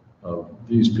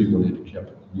these people you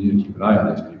need to keep an eye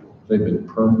on these people. If they've been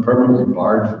permanently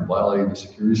barred from violating the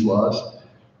securities laws,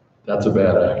 that's a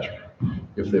bad actor.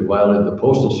 If they violate the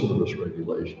Postal Service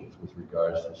regulations with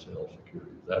regards to sale of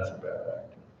securities, that's a bad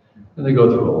actor. And they go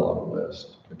through a long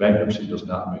list. The bankruptcy does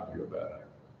not make you a bad actor.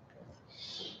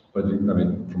 But, I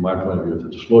mean, from my point of view, it's a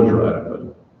disclosure item,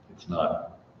 but it's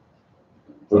not.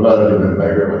 What about if you've been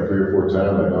bankrupt like 3 or 4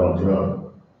 times like Donald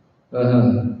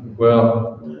Trump?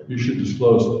 Well, you should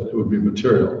disclose that. It would be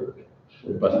material.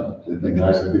 But It'd be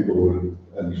nice if people would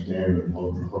understand and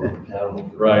hold them accountable.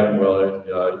 right, well, That's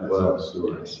well, not the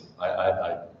story. yes,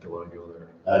 I don't want to go there.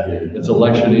 I hear you. It's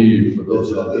election eve for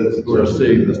those It's who are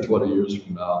seeing this 20 years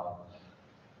from now.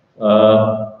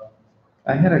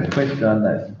 I had a question on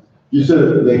that. You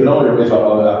said they can only raise off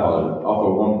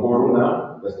of one portal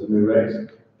now? That's the new rates?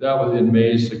 That was in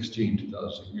May 16,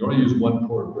 2006. You only use one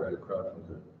portal for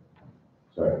crowdfunding.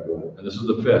 Sorry, go ahead. And this is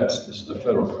the feds, this is the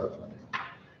federal crowdfunding.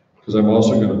 Because I'm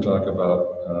also going to talk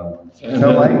about. So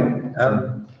like,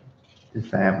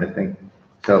 just I happen to think,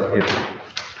 so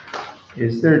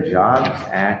is there Jobs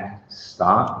Act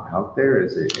stock out there?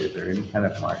 Is there any kind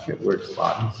of market where it's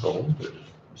bought and sold?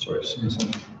 Sorry,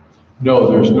 Susan. No,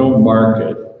 there's no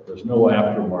market, there's no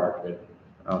aftermarket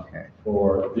Okay.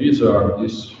 for, these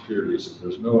securities,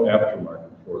 there's no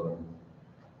aftermarket for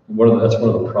them. That's one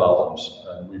of the problems.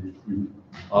 And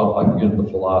I can get into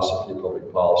philosophy,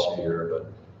 public policy here,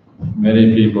 but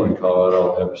many people in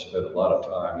Colorado have spent a lot of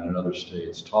time and in other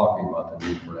states talking about the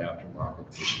need for an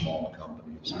aftermarket for small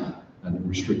companies and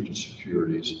restricted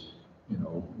securities. You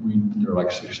know, there are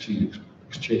like 16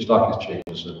 stock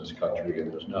exchanges in this country,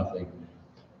 and there's nothing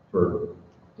for,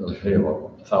 they have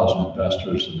 1,000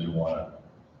 investors and they want to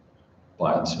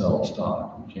buy and sell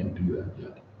stock. You can't do that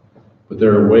yet. But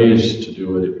there are ways to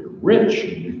do it if you're rich,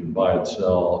 and you can buy and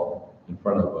sell in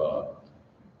front of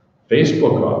a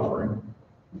Facebook offering.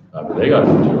 They got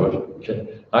to do it.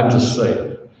 Okay. I'm just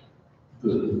saying,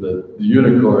 the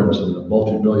unicorns and the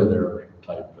multi-billionaire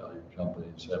type value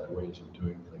companies have ways of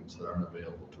doing things that aren't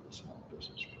available to the small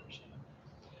business person.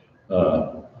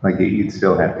 Like you'd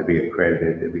still have to be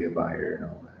accredited to be a buyer and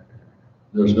all that.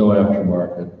 There's no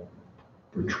aftermarket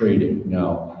for trading.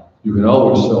 Now, you can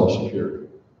always sell a security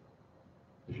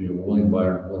if you're a willing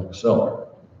buyer and willing seller.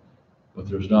 But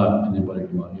there's not anybody,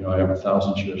 I have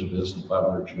 1,000 shares of this and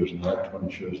 500 shares of that, 20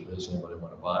 shares of this, anybody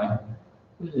want to buy?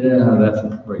 Yeah, that's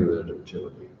a regulated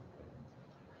activity.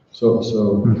 So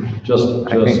just.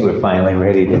 I think we're finally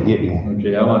ready to get you.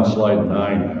 Okay, I'm on slide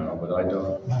 9 now, but I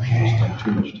don't spend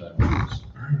too much time on this.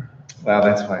 Well,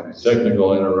 that's why.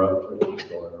 Technical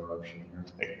interruption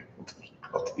here.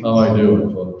 How am I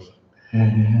doing, folks?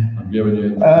 I'm giving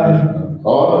you.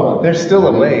 They're still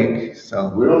awake, so.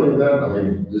 We don't need that, I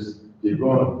mean, just keep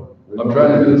going. I'm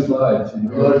trying to do the slides. You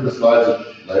know, the slides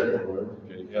later.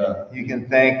 Okay, yeah. You can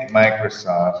thank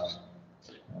Microsoft.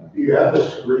 Do you have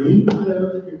a screen?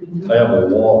 I have a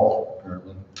wall,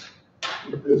 apparently.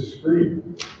 The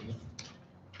screen.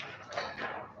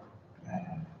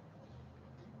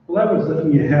 Well, that was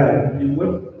looking ahead, and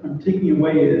what I'm taking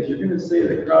away is you're gonna say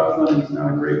that crowdfunding is now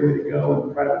a great way to go,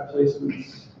 and private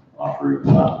placements offer a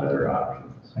lot better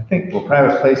options. I think, well,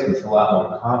 private placement's a lot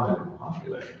more common and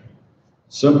popular.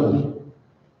 Simple.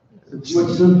 It's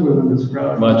much simpler than this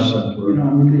crowdfunding. Much simpler. You know,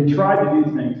 I mean, they try to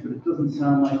do things, but it doesn't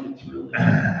sound like it's really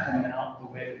coming out the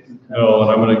way it's intended. No,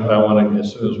 and I want to,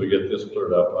 as soon as we get this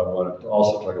cleared up, I want to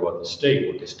also talk about the state,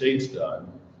 what the state's done.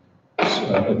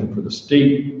 For the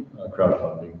state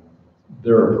crowdfunding,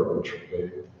 their approach,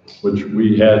 okay, which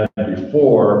we had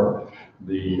before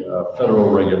the federal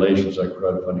regulations on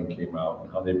crowdfunding came out,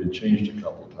 and how they've been changed a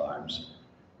couple of times.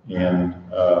 And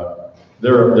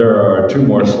there are 2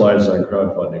 more slides on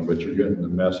crowdfunding, but you're getting the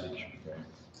message. Okay?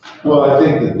 Well, I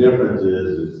think the difference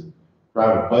is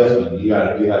private placement, you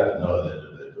have to know the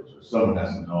individuals, or someone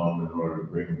has to know them in order to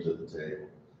bring them to the table.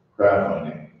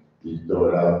 Crowdfunding, you throw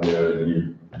it out there and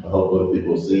you hope that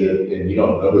people see it, and you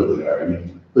don't know who they are.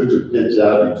 You put your pitch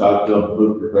out, you talk to them,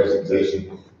 put your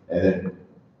presentation, and then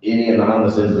any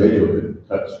anonymous individual can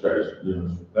touch scratch.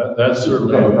 That's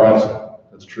certainly a process.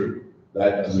 That's true.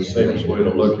 That's the safest way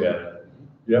to look at it.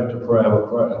 You have to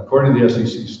according to the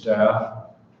SEC staff,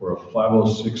 for a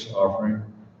 506 offering,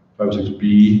 506B,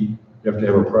 you have to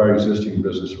have a prior existing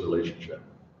business relationship.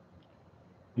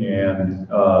 And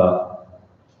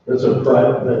That's for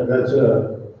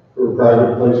a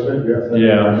private placement, you have to.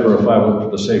 yeah, for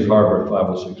the safe harbor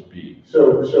 506B.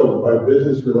 So by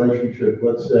business relationship,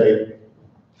 let's say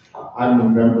I'm a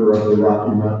member of the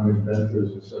Rocky Mountain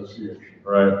Inventors Association.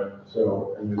 Right.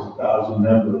 So, and there's 1,000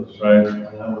 members. Right.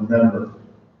 And I'm a member.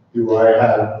 Do I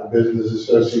have a business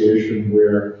association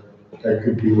where that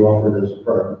could be offered as a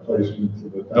private placement to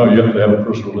the. No, you have to have a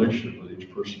personal relationship with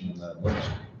each person in that list.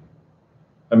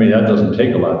 I mean, that doesn't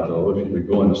take a lot though, if you could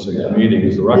go into 6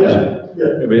 meetings, the requisite.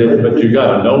 Yeah. I mean, but you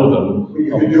gotta know them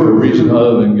You could do for a it. reason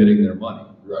other than getting their money.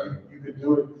 Right. You could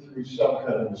do it through some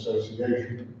kind of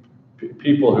association.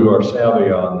 People who are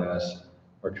savvy on this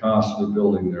are constantly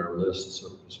building their lists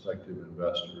of prospective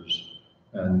investors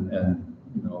and,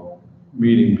 you know,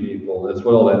 meeting people. That's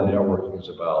what all that networking is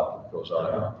about, that goes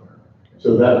on out there.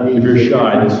 So that means. If you're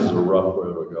shy, this is a rough way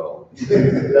to go.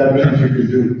 That means you could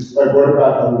do, like, what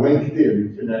about a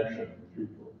LinkedIn connection with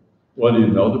people? Well, do you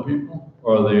know the people?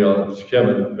 Or are they,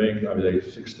 Kevin, I mean, they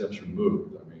 6 steps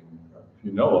removed? I mean, if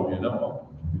you know them, you know them.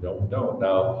 If you don't.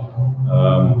 Now,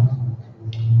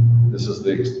 this is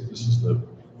the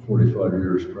 45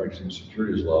 years practicing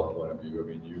securities law point of view. I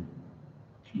mean,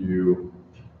 you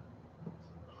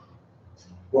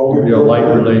What could would be a Bill light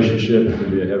Clinton- relationship, it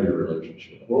could be a heavy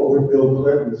relationship. What would Bill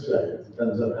Clinton say? It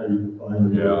depends on how you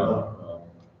define it. Yeah. I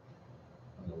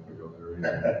don't want to go there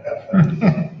either. I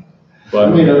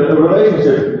But, mean, a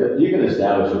relationship, you can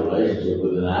establish a relationship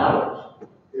within hours.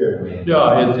 Yeah. I mean,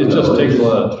 yeah, it just takes a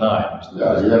lot of time.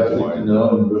 Yeah, you have to get to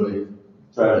know and really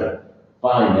try to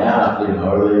find out, you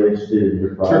know, are they interested in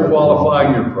your product? You're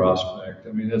qualifying your prospect. I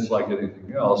mein, it's like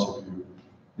anything else.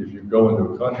 If you go into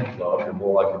a country club, you're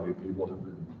more likely to be people who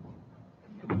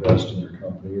invest in your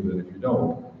company than if you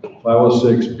don't.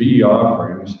 506B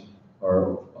offerings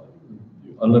are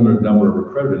unlimited number of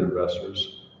accredited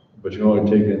investors, but you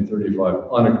only take in 35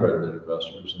 unaccredited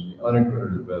investors, and the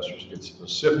unaccredited investors get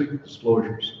specific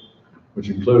disclosures, which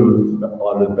include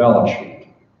audited balance sheet,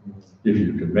 if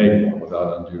you can make one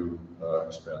without undue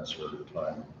expense or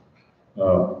time.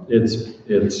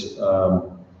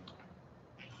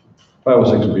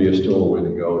 506B is still a way to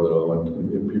go though,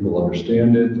 and if people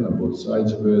understand it on both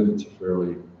sides of it, it's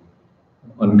fairly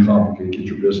uncomplicated. Get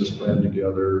your business plan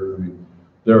together. I mean,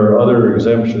 there are other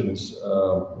exemptions,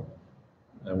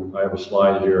 and I have a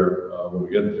slide here when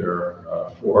we get there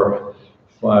for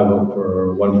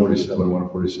 147,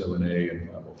 147A, and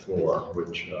 504,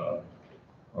 which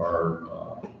are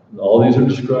all these are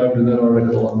described in that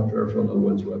article on the Fairfield and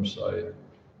Woods website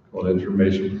called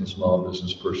 "Information from the Small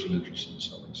Business Person Interested in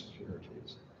Selling Securities."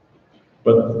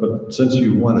 But since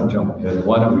you want to jump ahead,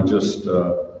 why don't we just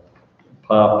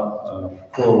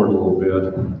pop forward a little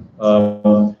bit?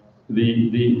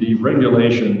 The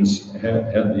regulations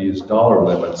have these dollar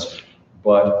limits,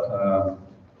 but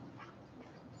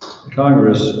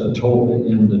Congress told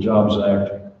in the Jobs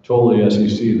Act told the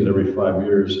SEC that every 5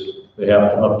 years they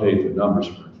have to update the numbers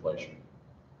for inflation.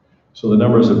 So the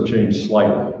numbers have changed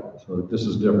slightly. So this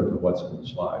is different than what's in the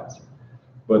slides.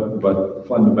 But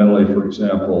fundamentally, for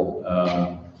example,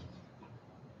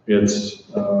 and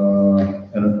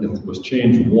it was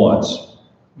changed once.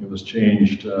 It was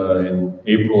changed in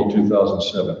April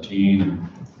 2017.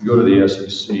 You go to the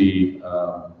SEC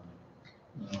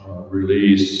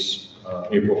release,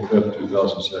 April 5th,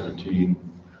 2017.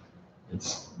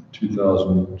 It's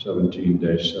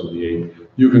 2017-78.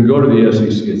 You can go to the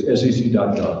SEC, it's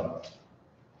sec.gov.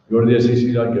 Go to the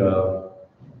sec.gov,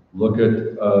 look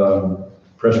at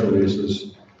press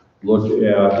releases, look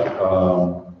at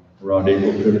around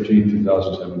April 15,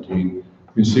 2017. You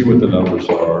can see what the numbers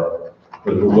are.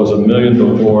 But if it was $1 million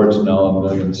before, it's now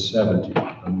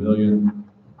 $1,070,000.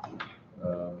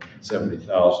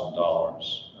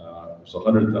 $1,070,000. It was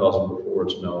 $100,000 before,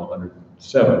 it's now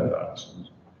 $107,000.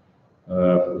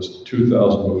 If it was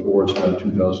 2,000 before, it's now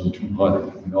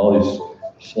 2,200. And all these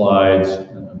slides,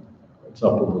 it's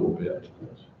up a little bit.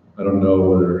 I don't know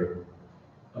whether,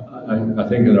 I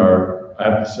think I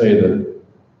have to say that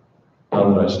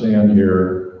now that I stand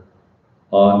here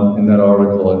in that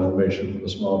article, Information for the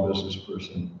Small Business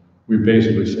Person, we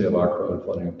basically say about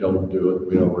crowdfunding, don't do it,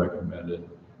 we don't recommend it.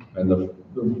 And the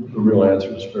real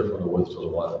answer is Fairfield and Woods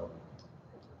doesn't want it.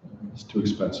 It's too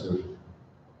expensive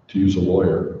to use a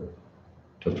lawyer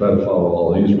to try to follow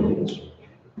all these rules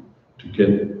to get,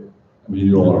 I mean,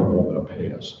 you don't want to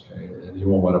pay us, okay? And you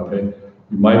won't want to pay,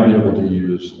 you might be able to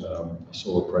use a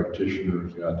solo practitioner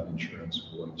who's got the insurance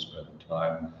and willing to spend the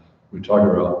time. We talk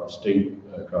about state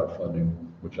crowdfunding,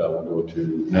 which I will go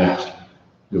to next.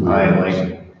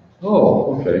 Finally.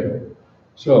 Oh, okay.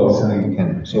 So you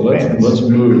can. let's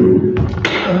move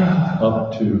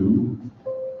up to,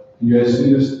 you guys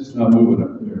see this? It's not moving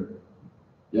up there.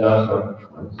 Yeah.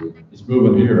 It's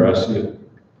moving here, I see it.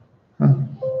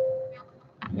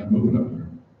 It's not moving up there.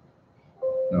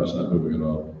 No, it's not moving at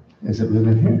all. Is it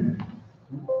moving here?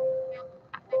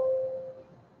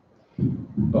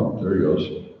 Oh, there he goes.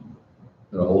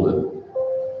 Gonna hold it.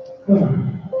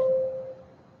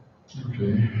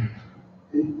 Okay.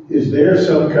 Is Is there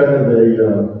some kind of a,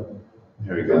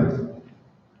 Here we go.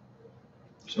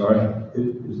 Sorry?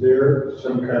 is there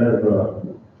some kind of a,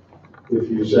 if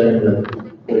you're saying that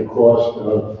the cost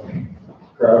of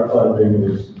crowdfunding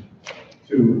is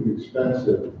too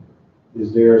expensive,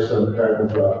 is there some kind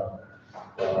of a,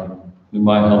 In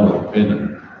my humble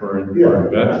opinion, for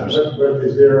investors. but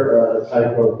is there a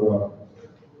type of,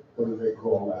 what do they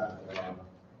call that?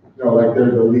 You know, like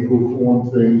there's the legal form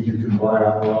things you can buy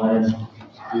online.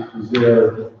 Is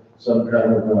there some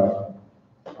kind of a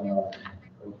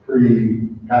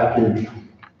pre-packaged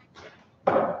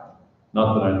Not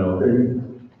that I know of,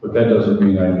 thing? but that doesn't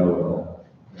mean I know it all.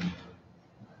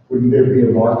 Wouldn't there be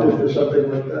a market for something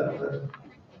like that?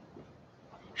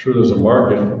 Sure, there's a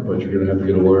market, but you're gonna have to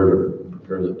get a lawyer to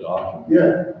prepare the document.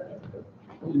 Yeah,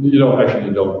 You don't, actually,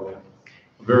 you don't.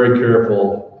 A very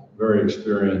careful, very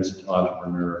experienced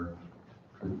entrepreneur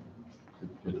could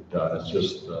get it done. It's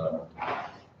just,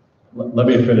 let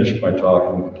me finish my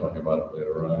talk, and we'll talk about it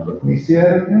later on, but You see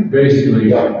that?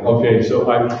 basically, okay, so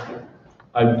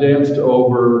I've danced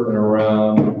over and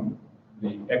around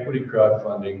the equity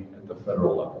crowdfunding at the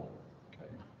federal level. Okay.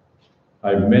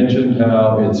 I've mentioned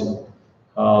how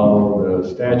the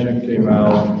statute came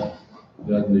out,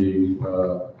 then the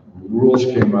rules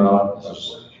came out,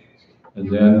 and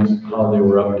then how they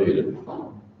were updated.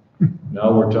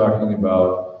 Now we're talking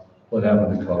about what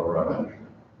happened in Colorado.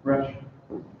 Rich?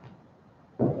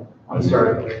 I'm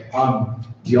sorry.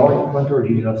 Do y'all walk the front door or do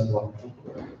you need us to walk?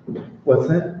 What's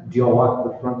that? Do y'all walk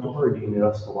the front door or do you need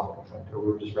us to walk the front door?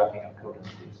 We're just wrapping up code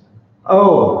entries.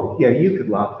 Oh, yeah, you could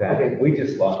lock that. Okay. We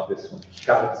just locked this one.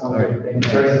 Got it. Sounds good. Thank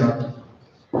you very much.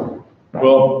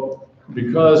 Well,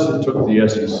 because it took the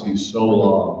SEC so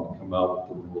long to come out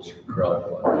with the rules for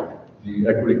crowdfunding, the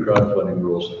equity crowdfunding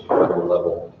rules at the federal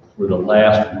level were the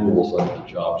last rules under the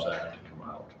Jobs Act to come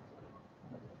out.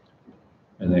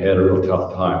 And they had a real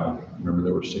tough time. Remember,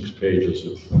 there were 6 pages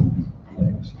of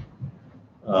things.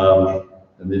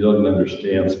 And they didn't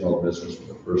understand small business in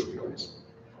the first place.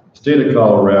 The state of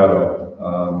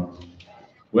Colorado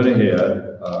went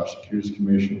ahead, our Securities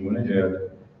Commission went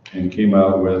ahead and came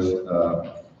out with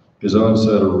his own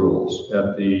set of rules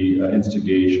at the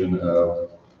instigation of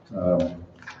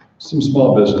some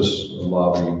small business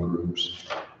lobbying groups.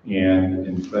 And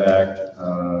in fact,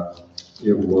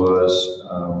 it was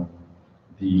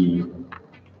the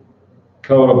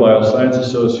Colorado Bioscience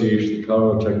Association, the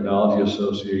Colorado Technology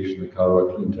Association, the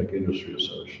Colorado Clean Tech Industry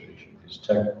Association, these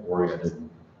tech-oriented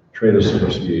trade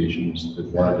associations that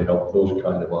wanted to help those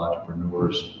kind of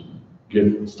entrepreneurs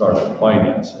get started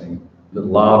financing, that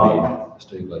lobbied the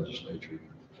state legislature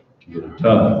to get it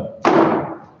done.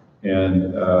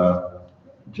 And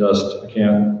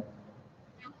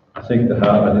I think the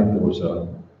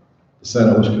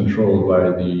Senate was controlled by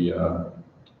the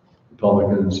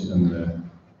Republicans and the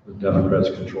Democrats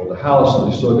controlled the House,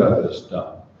 and they still got this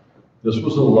done. This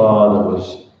was a law that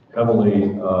was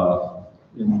heavily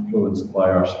influenced by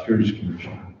our Securities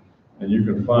Commission. And you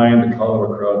can find the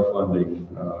Colorado crowdfunding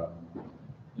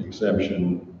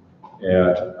exemption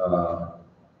at,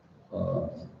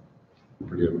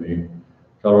 forgive me,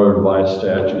 Colorado Revised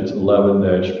Statutes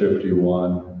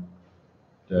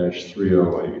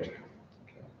 11-51-308.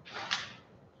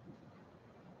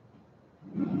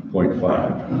 Point 5.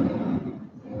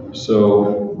 So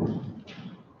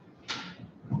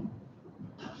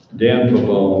Dan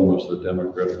Pavone was the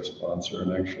Democratic sponsor,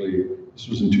 and actually this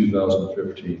was in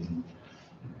 2015.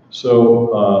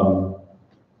 So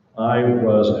I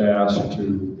was asked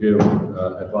to give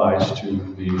advice to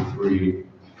the 3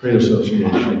 trade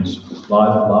associations,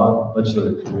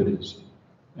 legislative committees.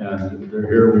 And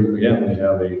here we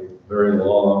have a very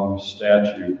long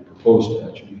statute, proposed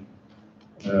statute.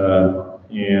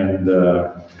 And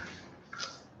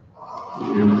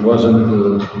it wasn't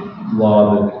the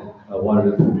law that I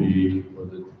wanted it to be, or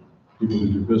that people who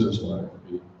do business wanted it to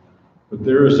be. But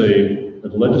there is a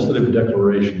legislative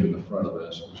declaration in the front of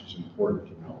this, which is important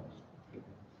to know.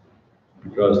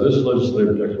 Because this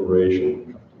legislative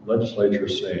declaration, the legislature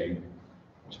is saying,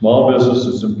 small business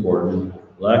is important,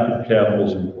 lack of capital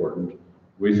is important.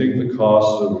 We think the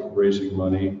costs of raising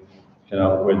money can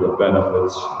outweigh the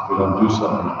benefits if we don't do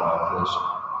something about this.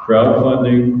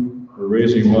 Crowdfunding for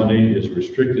raising money is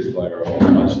restricted by our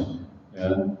laws,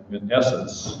 and in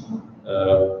essence,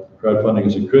 crowdfunding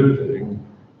is a good thing.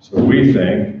 So we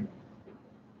think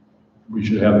we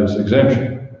should have this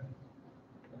exemption.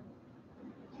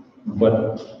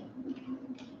 But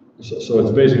so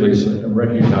it's basically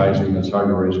recognizing it's hard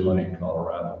to raise money in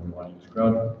Colorado. We want to use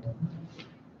crowdfunding.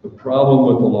 The problem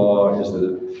with the law is that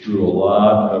it threw a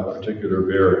lot of particular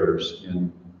barriers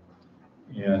in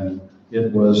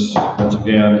It was, once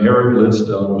again, Eric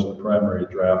Lidstone was the primary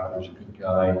drafter. He's a good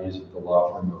guy. He's at the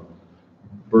law firm of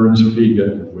Burns,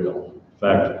 Figa, and Will. In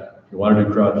fact, if you want to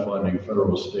do crowdfunding,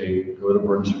 federal, state, go to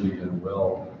Burns, Figa, and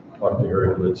Will, talk to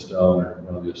Eric Lidstone or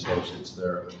one of the associates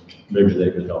there. Maybe they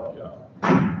could help you out.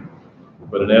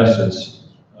 But in essence,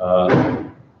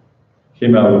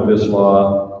 came out with this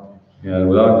law, and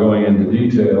without going into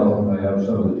detail, I have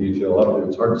some of the detail up there.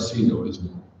 It's hard to see though, isn't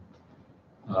it?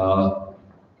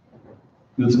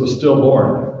 This was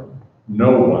stillborn.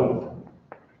 No one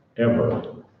ever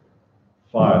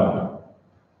filed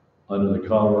under the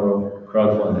Colorado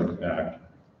Crowdfunding Act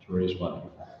to raise money,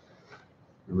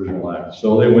 the original act.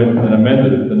 So they went and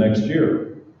amended it the next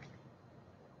year.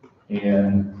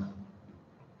 And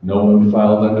no one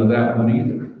filed under that one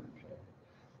either.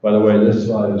 By the way, this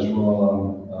slide is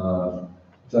wrong.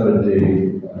 It's out of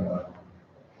date.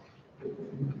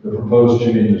 The proposed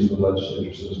changes the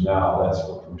legislature says now, that's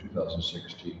from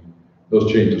 2016.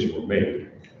 Those changes were made.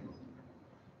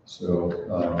 So,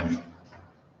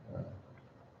 let's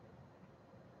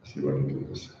see if I can do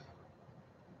this.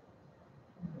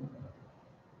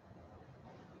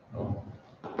 Oh.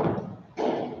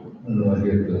 How do I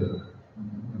get the,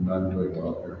 I'm not doing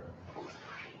well here.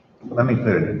 Let me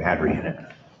put a battery in it.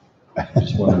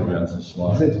 Just want to advance the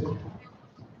slide.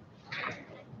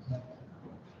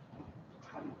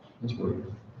 It's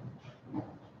working.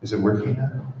 Is it working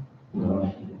now?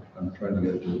 No, I'm trying to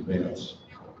get it to advance.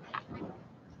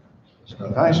 It's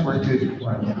not- If I were to,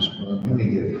 let me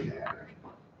get a battery.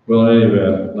 Well, in any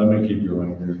event, let me keep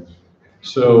going here.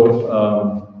 So,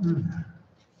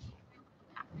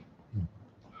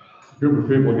 a group of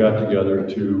people got together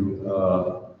to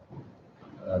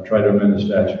try to amend the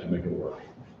statute to make it work.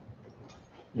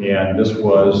 And this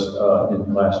was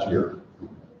in last year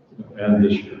and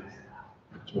this year.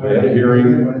 So we had a hearing,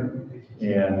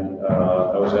 and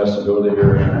I was asked to go to the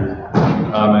hearing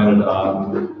and commented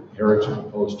on Eric's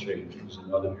proposed changes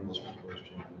and other people's proposed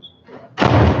changes.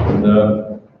 And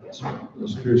the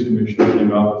Securities Commission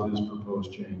came out with his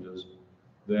proposed changes.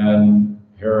 Then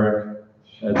Eric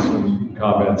had some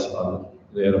comments on,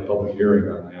 they had a public hearing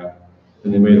on that,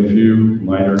 and they made a few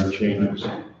minor changes.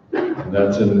 And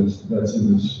that's in this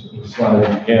slide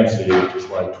you can't see, it's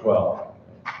slide 12.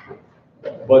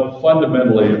 But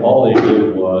fundamentally, all they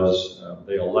did was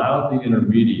they allowed the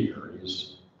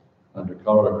intermediaries under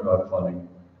Colorado crowdfunding,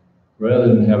 rather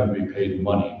than having to be paid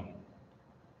money,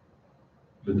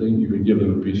 but then you could give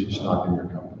them a piece of stock in your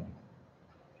company.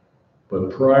 But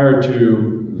prior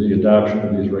to the adoption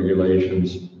of these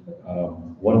regulations,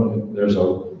 there's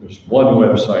one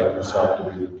website that's out to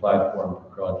be the platform for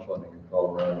crowdfunding in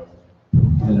Colorado,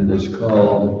 and it is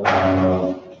called.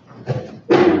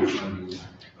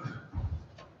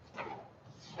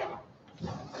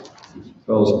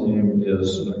 The fellow's name is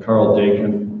Carl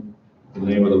Dakin. The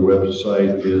name of the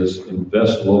website is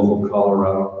Invest Local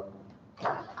Colorado.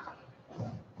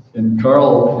 And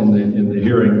Carl, in the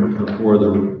hearing before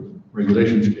the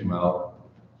regulations came out,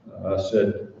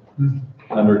 said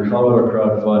under Colorado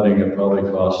crowdfunding, it probably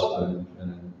costs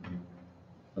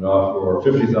an offer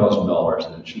 $50,000,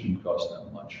 and it shouldn't cost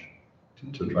that much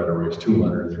to try to raise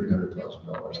 $200,000,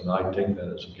 $300,000, and I take that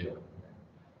as a given.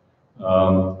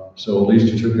 So at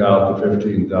least he took out the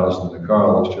 $15,000 that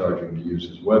Carl was charging to use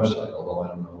his website, although I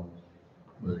don't know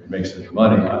whether he makes any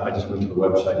money. I just went to the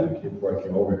website before I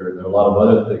came over here. There are a lot of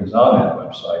other things on that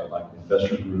website, like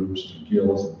investor groups and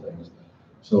guilds and things.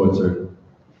 So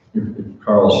if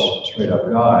Carl's a straight up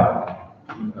guy,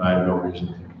 and I have no reason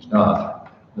to think he's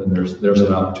not, then there's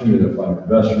an opportunity to find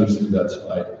investors through that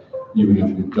site, even if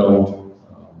you don't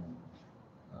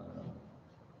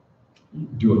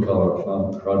do a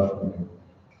Colorado crowdfunding.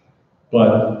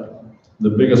 But the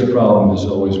biggest problem has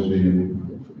always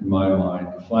been, in my mind,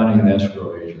 finding an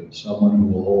escrow agent, someone who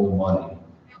will hold the money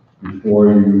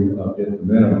before you get the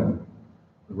minimum.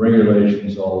 The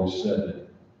regulations always said that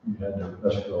you had to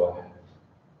escrow.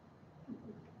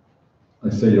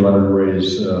 Let's say you wanted to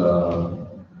raise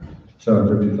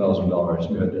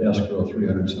 $750,000, you had to escrow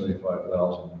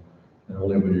 $375,000, and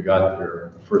only when you got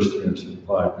there, the first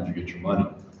 $375,000, could you get your money.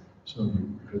 So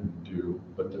you couldn't do,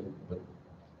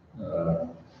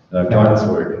 I've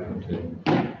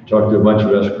talked to a bunch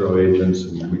of escrow agents,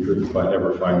 and we couldn't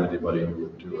ever find anybody who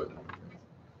would do it.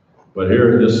 But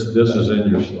here, this is in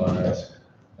your slides.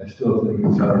 I still think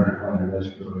it's hard to find an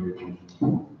escrow agent.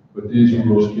 But these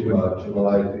rules came out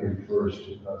July 31st,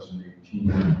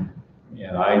 2018,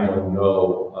 and I don't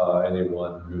know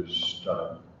anyone who's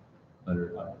done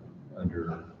under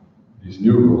these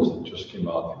new rules that just came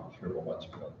out 3 or 4 months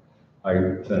ago. I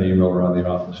sent an email around the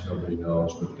office, nobody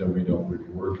knows, but then we don't really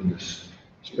work in this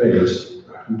space,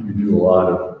 we do a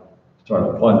lot of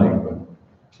startup funding, but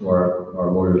so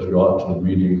our lawyers go out to the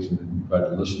meetings and try to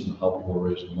listen to how people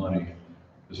raise money.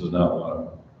 This is not one of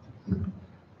them.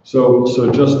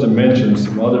 So just to mention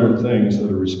some other things that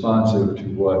are responsive to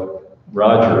what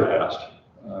Roger asked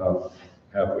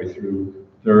halfway through.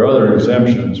 There are other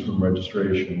exemptions from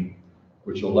registration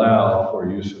which allow for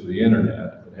use of the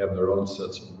internet and have their own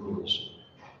sets of rules.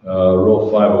 Rule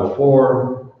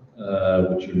 504,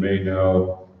 which you may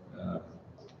know,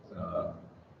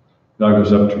 now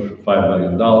goes up to $5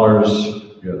 million. You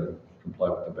got to comply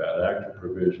with the bad actor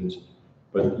provisions,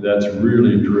 but that's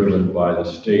really driven by the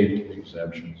state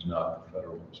exemptions, not the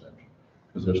federal exemption,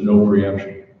 because there's no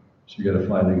preemption. So you got to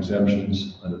find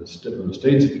exemptions under the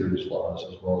state securities laws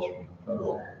as well as from the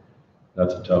federal.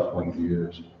 That's a tough one to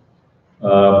use.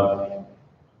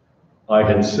 I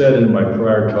had said in my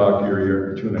prior talk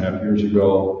here 2.5 years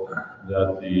ago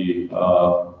that the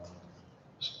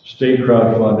state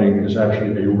crowdfunding is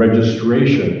actually a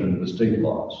registration under the state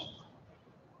laws.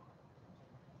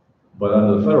 But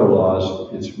under the federal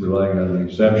laws, it's relying on an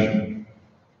exemption.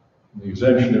 The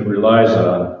exemption it relies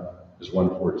on is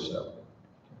 147,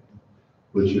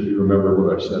 which, if you remember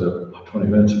what I said 20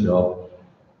 minutes ago,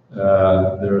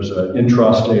 there's an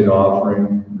intrastate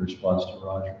offering in response to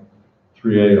Roger,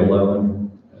 3A11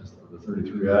 as the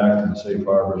 33 Act and the Safe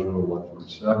Harbors Rule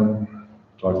 147.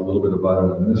 Talked a little bit about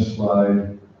it on this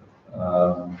slide.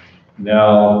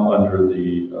 Now, under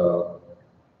the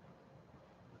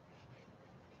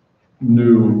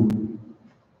new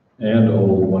and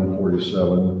old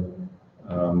 147,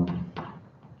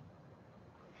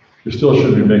 you still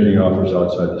should be making offers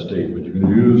outside the state, but you can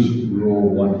use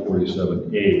Rule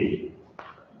 147A.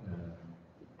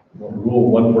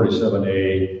 Rule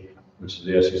 147A, which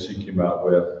the SEC came out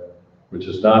with, which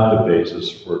is not the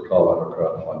basis for Colorado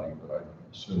crowdfunding, but I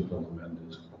assume the amendment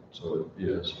is, so it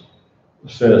is.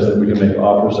 It says that we can make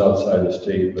offers outside the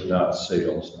state, but not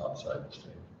sales outside the state.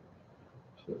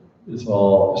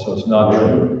 So it's not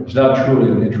true. It's not truly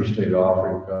an interstate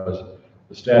offering because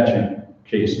the statute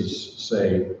cases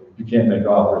say you can't make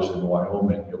offers in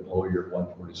Wyoming, you'll blow your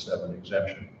 147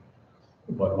 exemption.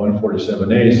 But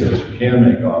 147A says you can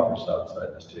make offers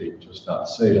outside the state, just not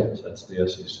sales. That's the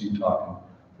SEC talking.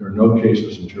 There are no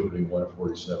cases interpreting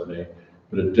 147A,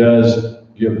 but it does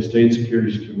give the state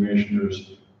securities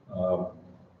commissioners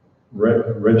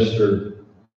registered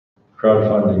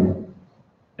crowdfunding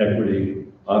equity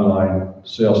online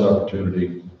sales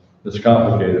opportunity that's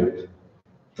complicated,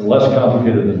 and less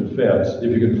complicated than the feds,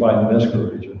 if you can find an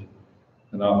escrow agent,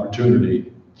 an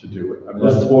opportunity to do it. I mean,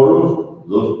 Those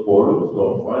portals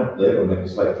don't find, they don't,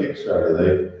 it's like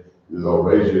Kickstarter, they'll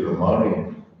raise you the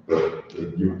money, but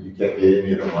you can't get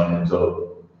any of the money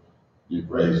until you've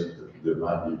raised the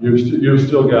money. You've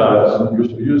still got, you're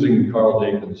using Carl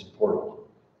Dakin's portal.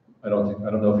 I don't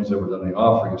know if he's ever done any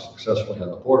offerings successfully on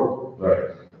the portal.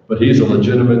 Right. But he's a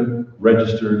legitimate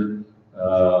registered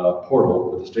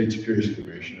portal with the State Securities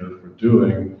Commissioner for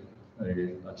doing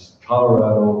a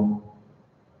Colorado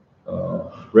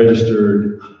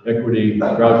registered equity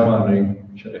crowdfunding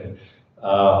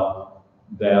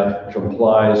that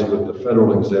complies with the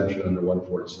federal exemption under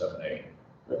 147A.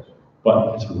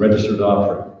 But it's a registered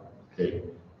offering. Okay.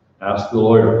 Ask the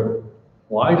lawyer,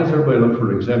 why does everybody look for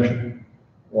an exemption?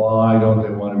 Why don't they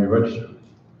want to be registered?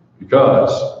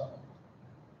 Because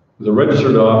with a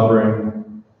registered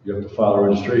offering, you have to file a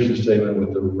registration statement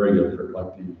with the regulator,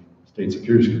 like the State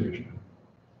Securities Commission.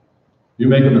 You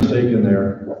make a mistake in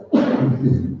there,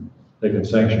 they can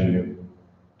sanction you.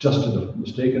 Just a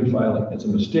mistake in filing. It's a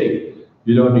mistake.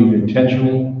 You don't need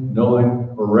intentional, knowing,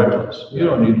 or reckless. You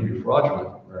don't need to be fraudulent.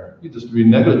 You just be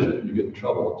negligent. You get in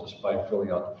trouble just by filling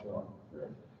out the form.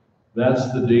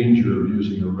 That's the danger of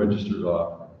using a registered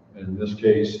offering. And in this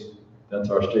case, that's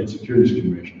our State Securities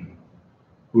Commissioner,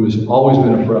 who has always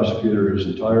been a prosecutor his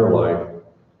entire life.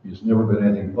 He's never been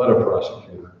anything but a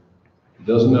prosecutor. He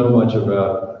doesn't know much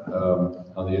about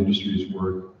how the industries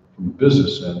work from a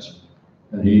business sense,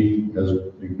 and he has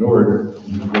ignored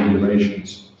the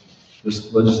regulations.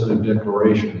 This legislative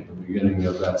declaration at the beginning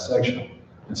of that section,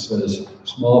 it says,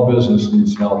 small business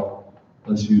needs help.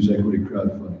 Let's use equity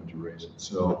crowdfunding to raise it.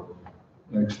 So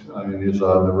Eckstein is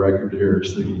on the record here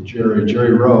saying,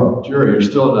 Jerry Rowe, Jerry, you're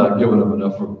still not giving them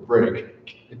enough of a break.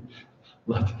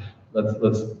 But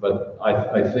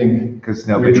I think Because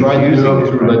we nobody's tried to do using it it,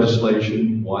 through right?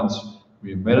 legislation once.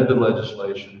 We amended the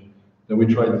legislation. Then we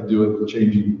tried to do it with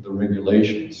changing the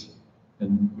regulations.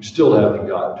 And we still haven't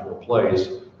gotten to a place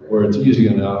where it's easy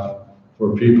enough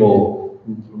for people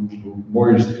who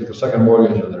mortgage, take a second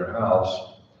mortgage on their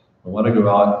house and want to go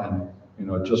out and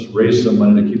just raise some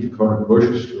money to keep the current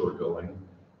grocery store going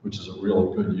which is a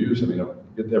real good use. I mean,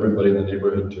 get everybody in the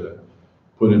neighborhood to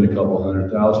put in a couple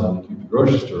 $100,000 to keep the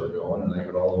grocery store going, and they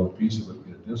could all own a piece of it and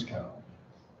get a discount.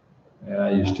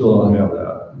 And you still don't have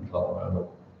that in Colorado.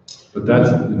 But that's,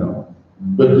 you know.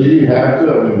 But do you have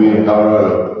to, I mean, being a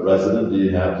Colorado resident, do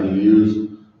you have to use,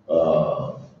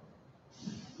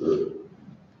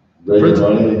 raise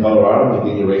money in Colorado?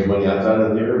 Can you raise money outside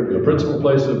of here? The principal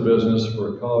place of business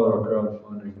for a Colorado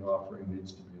crowdfunding offering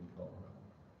needs to be in Colorado.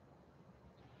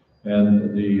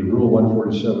 And the Rule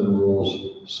 147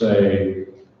 rules say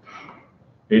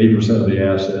 80% of the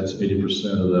assets,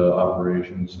 80% of the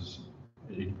operations is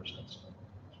 80%.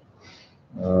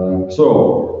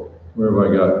 So, where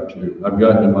have I gotten to? I've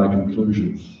gotten to my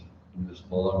conclusions in this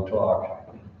long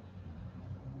talk.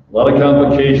 A lot of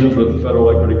complications with the federal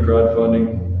equity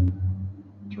crowdfunding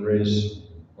to raise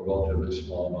a relatively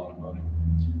small amount of money.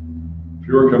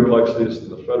 Fewer complexities than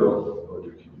the federal, but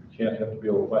you can't have to be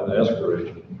able to find the escrow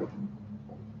agent.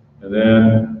 And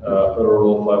then Federal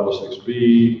Rule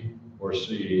 506B or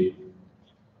C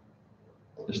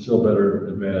is still better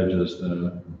advantages than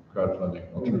a crowdfunding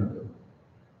alternative.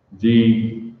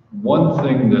 The one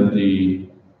thing that the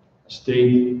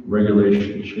state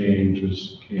regulation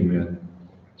changes came in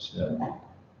said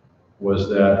was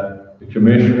that the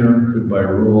commissioner could by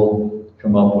rule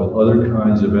come up with other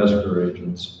kinds of escrow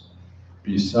agents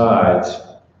besides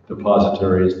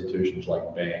depository institutions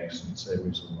like banks and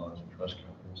savings and loans and trust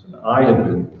companies. And I had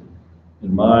been,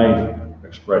 in my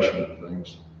expression of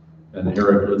things, and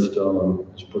Eric Lidstone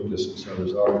has put this in some of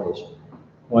his articles,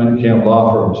 why can't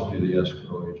law firms be the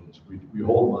escrow agents? We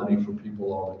hold money for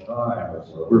people all the time.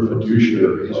 We're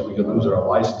fiduciaries. We can lose our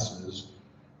licenses.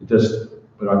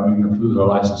 But I mean, we can lose our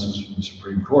licenses from the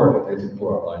Supreme Court if they can pull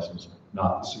our license,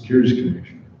 not the Securities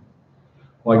Commission.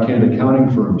 Why can't accounting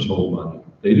firms hold money?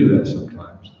 They do that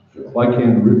sometimes. Why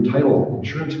can't title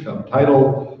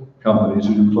companies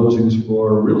who do closings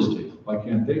for real estate, why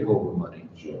can't they hold the money?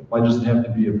 Why does it have to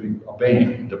be a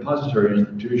bank? A depository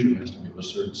institution has to be of a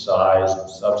certain size and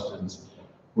substance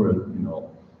where, you know.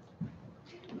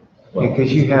 Well,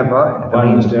 Because you have,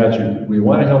 by the statute, we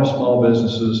want to help small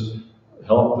businesses,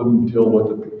 help them deal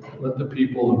with let the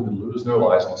people who can lose their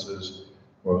licenses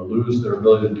or lose their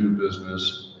ability to do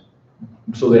business,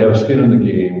 so they have skin in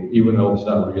the game, even though it's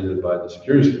not regulated by the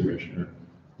Securities Commissioner,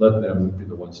 let them be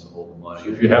the ones to hold the money.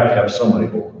 If you have to have somebody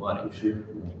hold the money.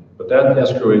 But that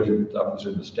escrow agent stuff is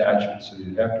in the statute, so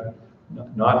you have to,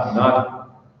 not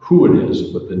who it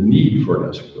is, but the need for an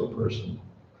escrow person.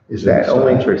 is that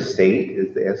only for state,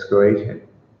 is the escrow agent?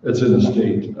 It's in the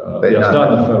state, But yeah, it's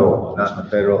not in the federal one. Not in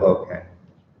the federal, okay.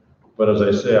 But as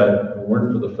I said, if it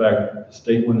weren't for the fact that the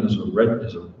state one is a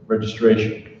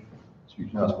registration, so you're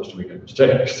not supposed to make any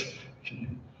mistakes.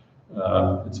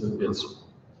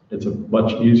 It's a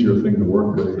much easier thing to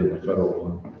work with than the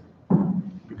federal one,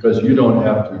 because you don't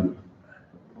have to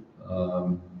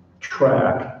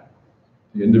track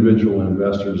the individual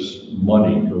investors'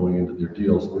 money going into their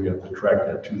deals. We have to track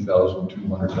that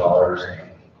 $2,200,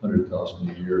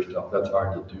 $100,000 a year stuff. That's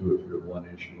hard to do if you're one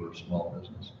issue or a small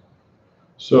business.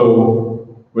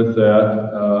 So with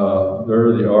that, there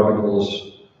are the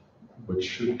articles which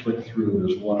should click through.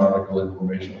 There's one article,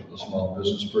 information for the small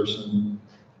business person,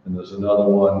 and there's another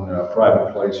one,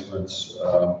 private placements,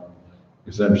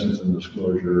 exemptions and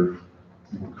disclosure.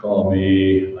 You can call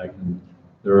me.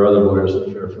 There are other lawyers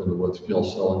at Fairfield and Woods, Gil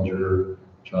Sellinger,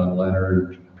 John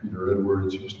Leonard, Peter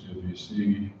Edwards, used to be a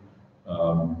VC.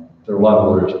 There are a lot of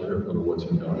lawyers at Fairfield and Woods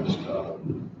who know this stuff.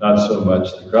 Not so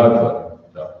much the crowdfunding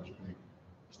stuff,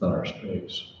 it's not our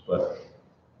space, but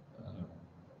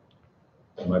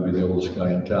I might be the oldest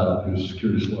guy in town who's a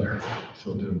securities lawyer,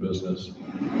 still doing business.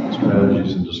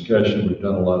 Strategies and discussion, we've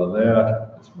done a lot of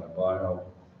that. That's my bio,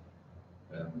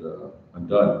 and I'm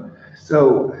done.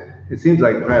 So it seems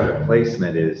like private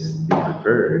placement is the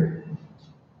preferred.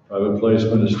 Private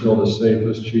placement is still the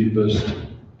safest, cheapest,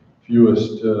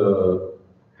 fewest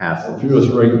Hassle.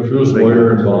 fewest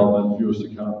lawyer involvement, fewest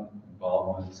accountant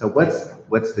involvement. So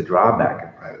what's the drawback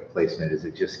of private placement? Is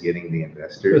it just getting the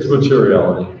investors? It's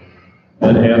materiality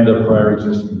and a prior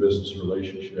existing business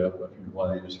relationship if you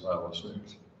want to use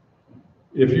 506.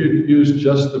 If you use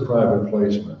just the private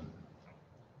placement,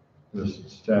 this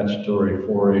statutory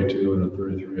 4A2 and a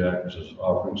 33 Act, which is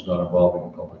offerings not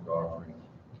involving a public offering.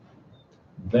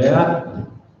 That,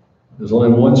 there's only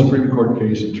one Supreme Court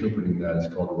case interpreting that.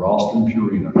 It's called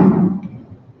Ralston-Purina.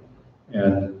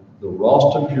 And the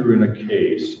Ralston-Purina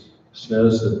case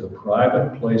says that the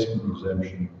private placement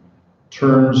exemption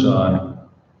turns on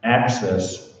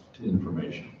access to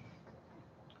information.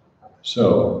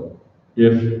 So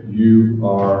if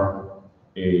you're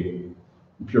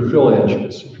Phil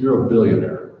Edges, if you're a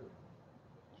billionaire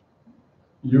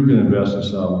you can invest in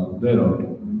some, they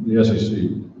don't, the SEC,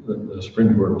 the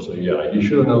Supreme Court will say, yeah, he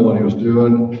should have known what he was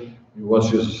doing. He was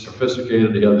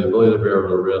sophisticated, he had the ability to bear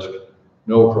the risk.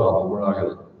 No problem, we're not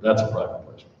gonna, that's a private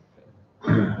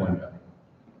placement. Point out.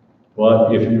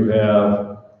 But if you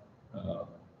have a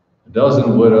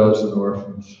dozen widows and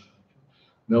orphans,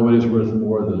 nobody's worth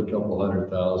more than a couple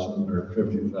 $100,000 or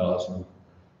 $50,000,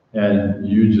 and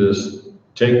you just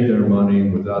take their money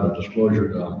without a disclosure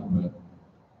document.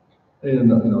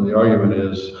 And the argument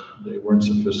is they weren't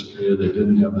sophisticated, they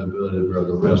didn't have the ability to bear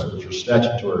the risk, which are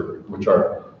statutory, which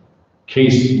are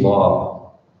case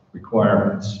law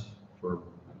requirements for,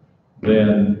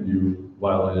 then you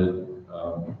violated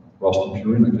Ralston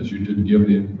Purina because you didn't give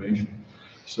the information.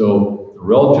 So the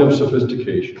relative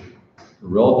sophistication, the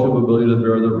relative ability to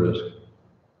bear the risk,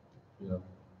 the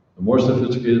more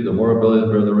sophisticated, the more ability to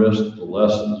bear the risk, the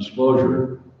less the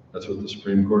disclosure. That's what the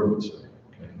Supreme Court would say.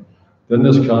 Okay. Then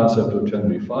this concept of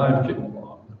 10b-5 came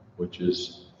along, which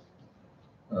is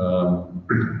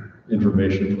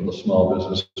information for the small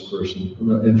business person,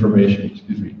 material,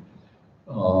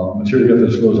 you have to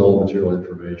disclose all the material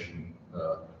information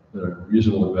that a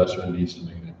reasonable investor needs to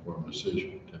make an informed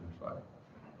decision, 10b-5,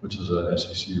 which is an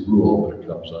SEC rule, but it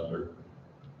comes under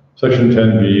Section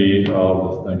 10b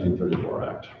of the 1934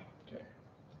 Act. Okay.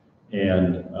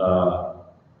 And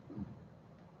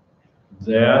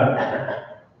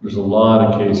that, there's a lot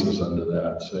of cases under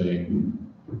that saying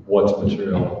what's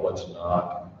material, what's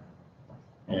not.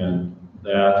 And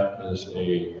that is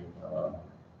a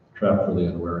trap for the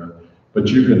unwary. But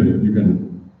you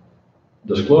can,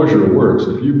 disclosure works.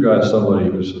 If you've got somebody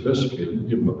who's sophisticated, you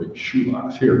give them a big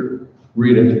shoebox. Here,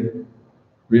 read it.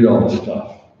 Read all the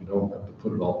stuff. You don't have to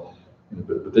put it all in a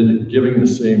bit. But then you're giving the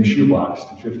same shoebox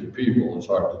to 50 people. It's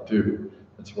hard to do.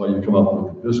 That's why you come up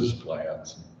with the business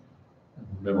plans and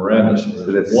memoranda.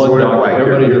 So that's one sort of document, like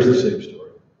everybody your, hears the same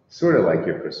story. Sort of like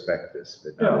your prospectus,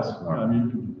 but not as I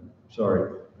mean,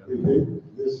 sorry.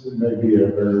 This may be a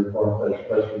very far-fetched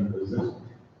question, but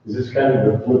is this kind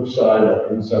of the flip side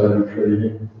of insider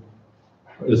trading?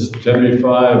 It's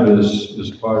 10b-5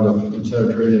 is part of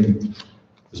insider trading,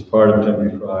 is part of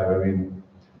 10b-5. I mean,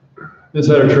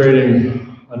 insider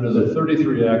trading under the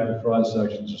 33 Act, the fraud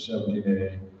sections are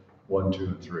 17A, 1, 2,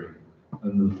 and 3.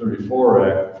 Under the 34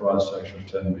 Act, the fraud section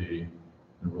is 10b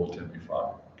and Rule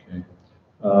 10b-5. Okay.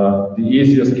 The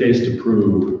easiest case to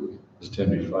prove is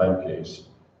 10b-5 case,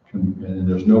 and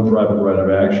there's no private right of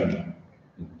action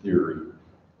in theory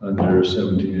under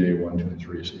 17A, 1, 2, and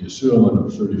 3. So you sue them under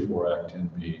the 34 Act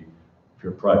 10b if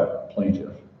you're a private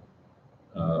plaintiff.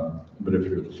 But if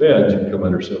you're the feds, you come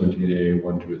under 17A,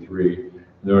 1, 2, and 3.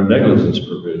 There are negligence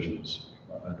provisions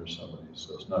under some of these.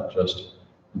 So it's not just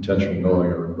intentional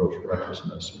knowing or gross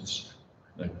recklessness, it's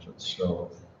negligence.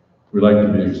 So we like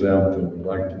to be exempt, and we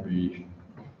like to be,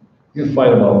 you can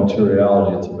fight about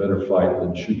materiality. It's a better fight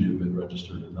than should you have been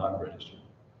registered and not registered.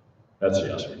 That's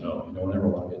yes or no. You don't ever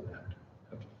want to get that.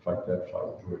 Have to fight that fight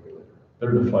with the regulator.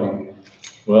 Better to fight,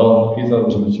 well, he thought it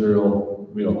was material.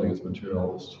 We don't think it's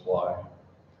material. This is why.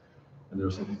 And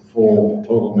there's a full,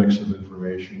 total mix of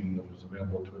information that is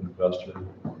available to an investor.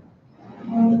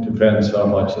 It depends how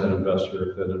much that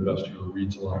investor, if that investor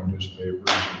reads a lot of newspapers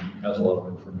and has a lot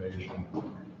of information,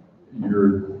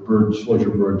 your disclosure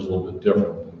burden is a little bit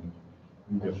different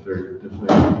than if they're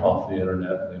off the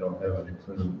internet and they don't have any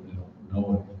print, they don't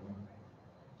know anything.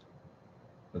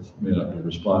 That may not be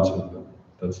responsive, but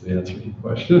that's the answer to the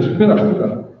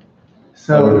question.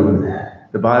 So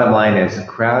the bottom line is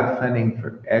crowdfunding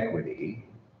for equity.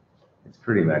 It's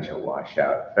pretty much a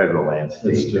washout, federal and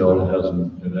state. It still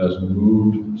hasn't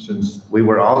moved since. We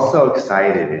were all so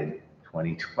excited in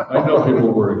 2012. I know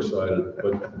people were excited,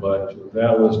 but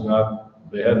that was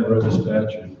not, they hadn't read the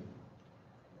statute.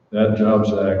 That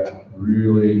Jobs Act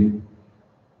really,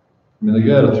 I mean, they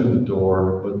got it through the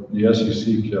door, but the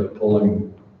SEC kept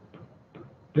pulling.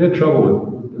 They had trouble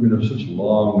with, I mean, it was such a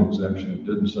long exemption, it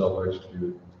didn't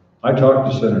self-execute. I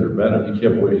talked to Senator Bennett, he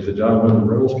kept waiting, he said, John, when the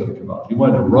rule's gonna come out? He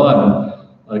wanted to run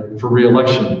like for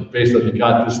re-election based on he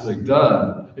got this thing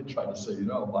done. I tried to say,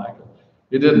 Michael,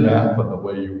 it didn't happen the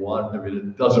way you want. I mean,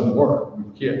 it doesn't work. We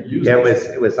can't use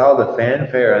it. It was all the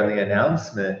fanfare on the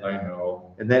announcement. I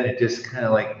know. And then it just kind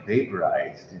of like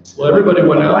vaporized. Well, everybody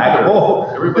went out black there. hole.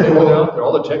 Everybody went out there.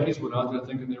 All the techies went out there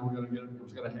thinking they were going to get it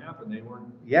was going to happen. They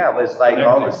weren't. Yeah, it was like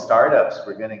all the startups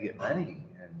were going to get money.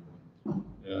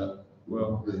 Yeah.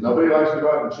 Well, Because nobody likes to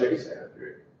go out and chase after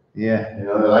it. Yeah. They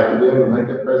like to be able to make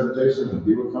that presentation and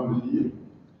people come to you.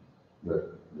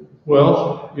 But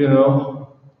well,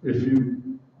 if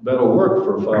that'll work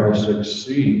for a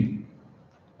 506C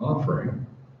offering,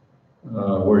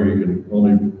 where you can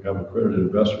only have accredited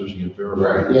investors, you get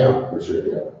verified. Right, yeah, for sure,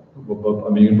 yeah. But, I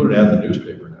mean, you can put it out in the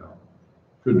newspaper now.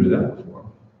 Couldn't do that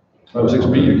before.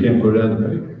 506B, you can't put it out in the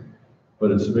paper.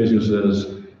 But it basically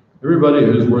says, everybody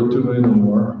who's worth $2 million or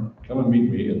more, come and meet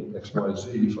me at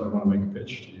XYZ, so I want to make a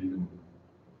pitch to you and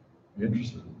be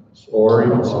interested in this. Or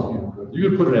even so, you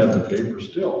could put it out in the paper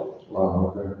still.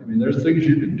 Wow, okay. I mean, there's things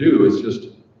you can do, it's just,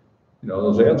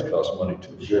 those ads cost money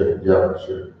too. Sure, yeah,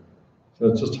 sure. So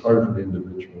it's just hard for the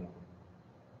individual.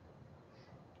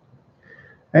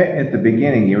 At the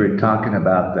beginning, you were talking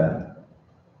about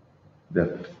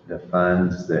the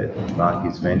funds that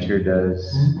Rocky's Venture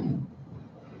does.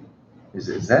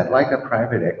 Is that like a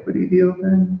private equity deal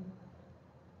then?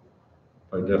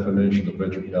 By definition, a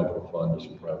venture capital fund is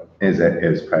a private.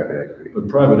 Is private equity? But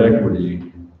private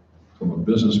equity, from a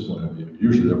business point of view,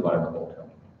 usually they're buying the whole company.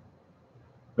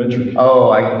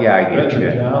 I get Venture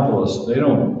you. Capitalists, they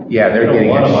don't. Yeah, they're getting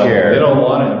a share. They don't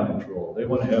want to have control. They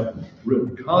want to have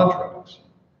written contracts,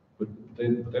 but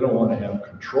they don't want to have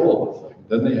control of the thing.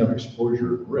 Then they have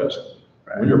exposure and risk.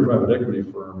 Right. When you're a private equity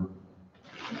firm,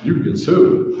 you can get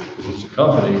sued because it's a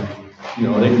company. They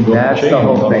can go. That's the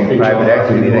whole thing. Private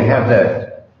equity. They have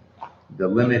the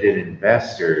limited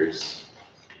investors,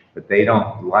 but they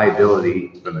don't,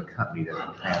 liability from the company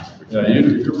doesn't transfer. Yeah,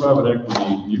 if you're private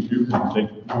equity, you can take,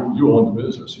 you own the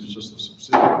business, it's just a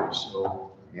subsidiary,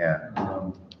 so. Yeah.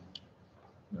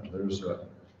 There's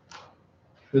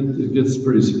it gets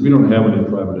pretty, we don't have any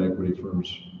private equity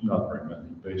firms, not very many,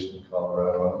 based in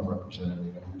Colorado. I don't represent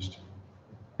any, I used to.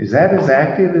 Is that as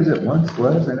active as it once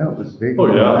was? I know it was big. Oh,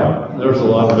 yeah,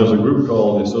 there's a group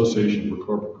called the Association for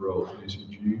Corporate Growth,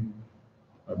 ACG.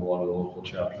 I belong to the local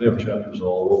chapter. They have chapters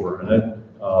all over, and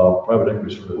that private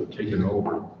equity sort of taken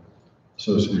over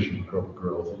Association for Corporate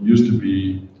Growth. It used to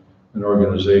be an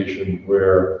organization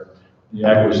where the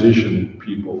acquisition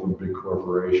people from big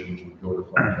corporations would go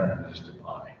to fund companies to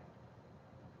buy.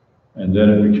 And then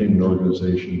it became an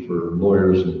organization for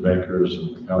lawyers and bankers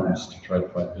and accountants to try to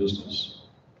find business.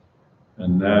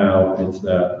 And now it's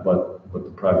that, but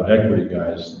the private equity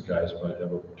guys, the guys might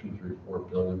have over $2, $3,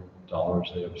 $4 billion.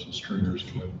 They have some stringers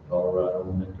in Colorado,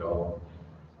 and they go.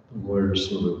 The lawyers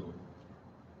sort of,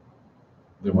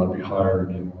 they want to be hired.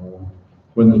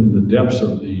 When in the depths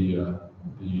of the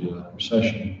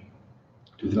recession,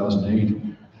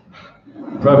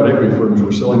 2008, private equity firms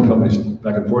were selling companies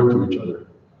back and forth to each other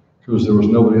because there was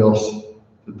nobody else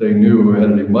that they knew who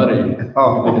had any money. They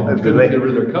couldn't get rid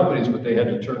of their companies, but they had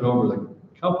to turn over the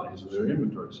companies with their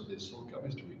inventory, so they sold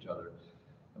companies to each other.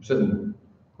 I'm sitting,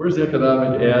 where's the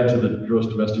economic add to the gross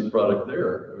domestic product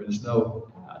there? I mean, it's no,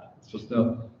 it's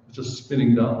just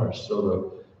spinning dollars.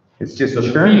 So it's just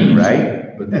churning,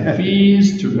 right? But the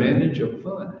fees to manage a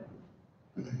fund,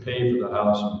 pay for the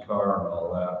house and car and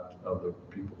all that of the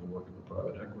people who work at the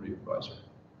private equity advisor.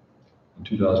 In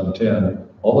 2010,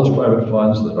 all those private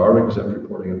funds that are exempt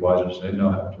reporting advisors, they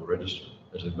now have to register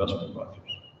as investment advisors.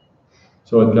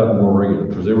 So it got more regular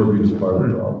because they were being part of the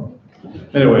problem.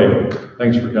 Anyway,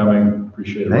 thanks for coming.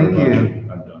 Appreciate it very much.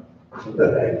 I'm done.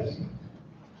 Thanks.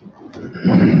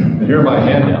 And here are my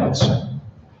handouts,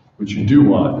 which you do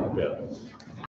want, I bet.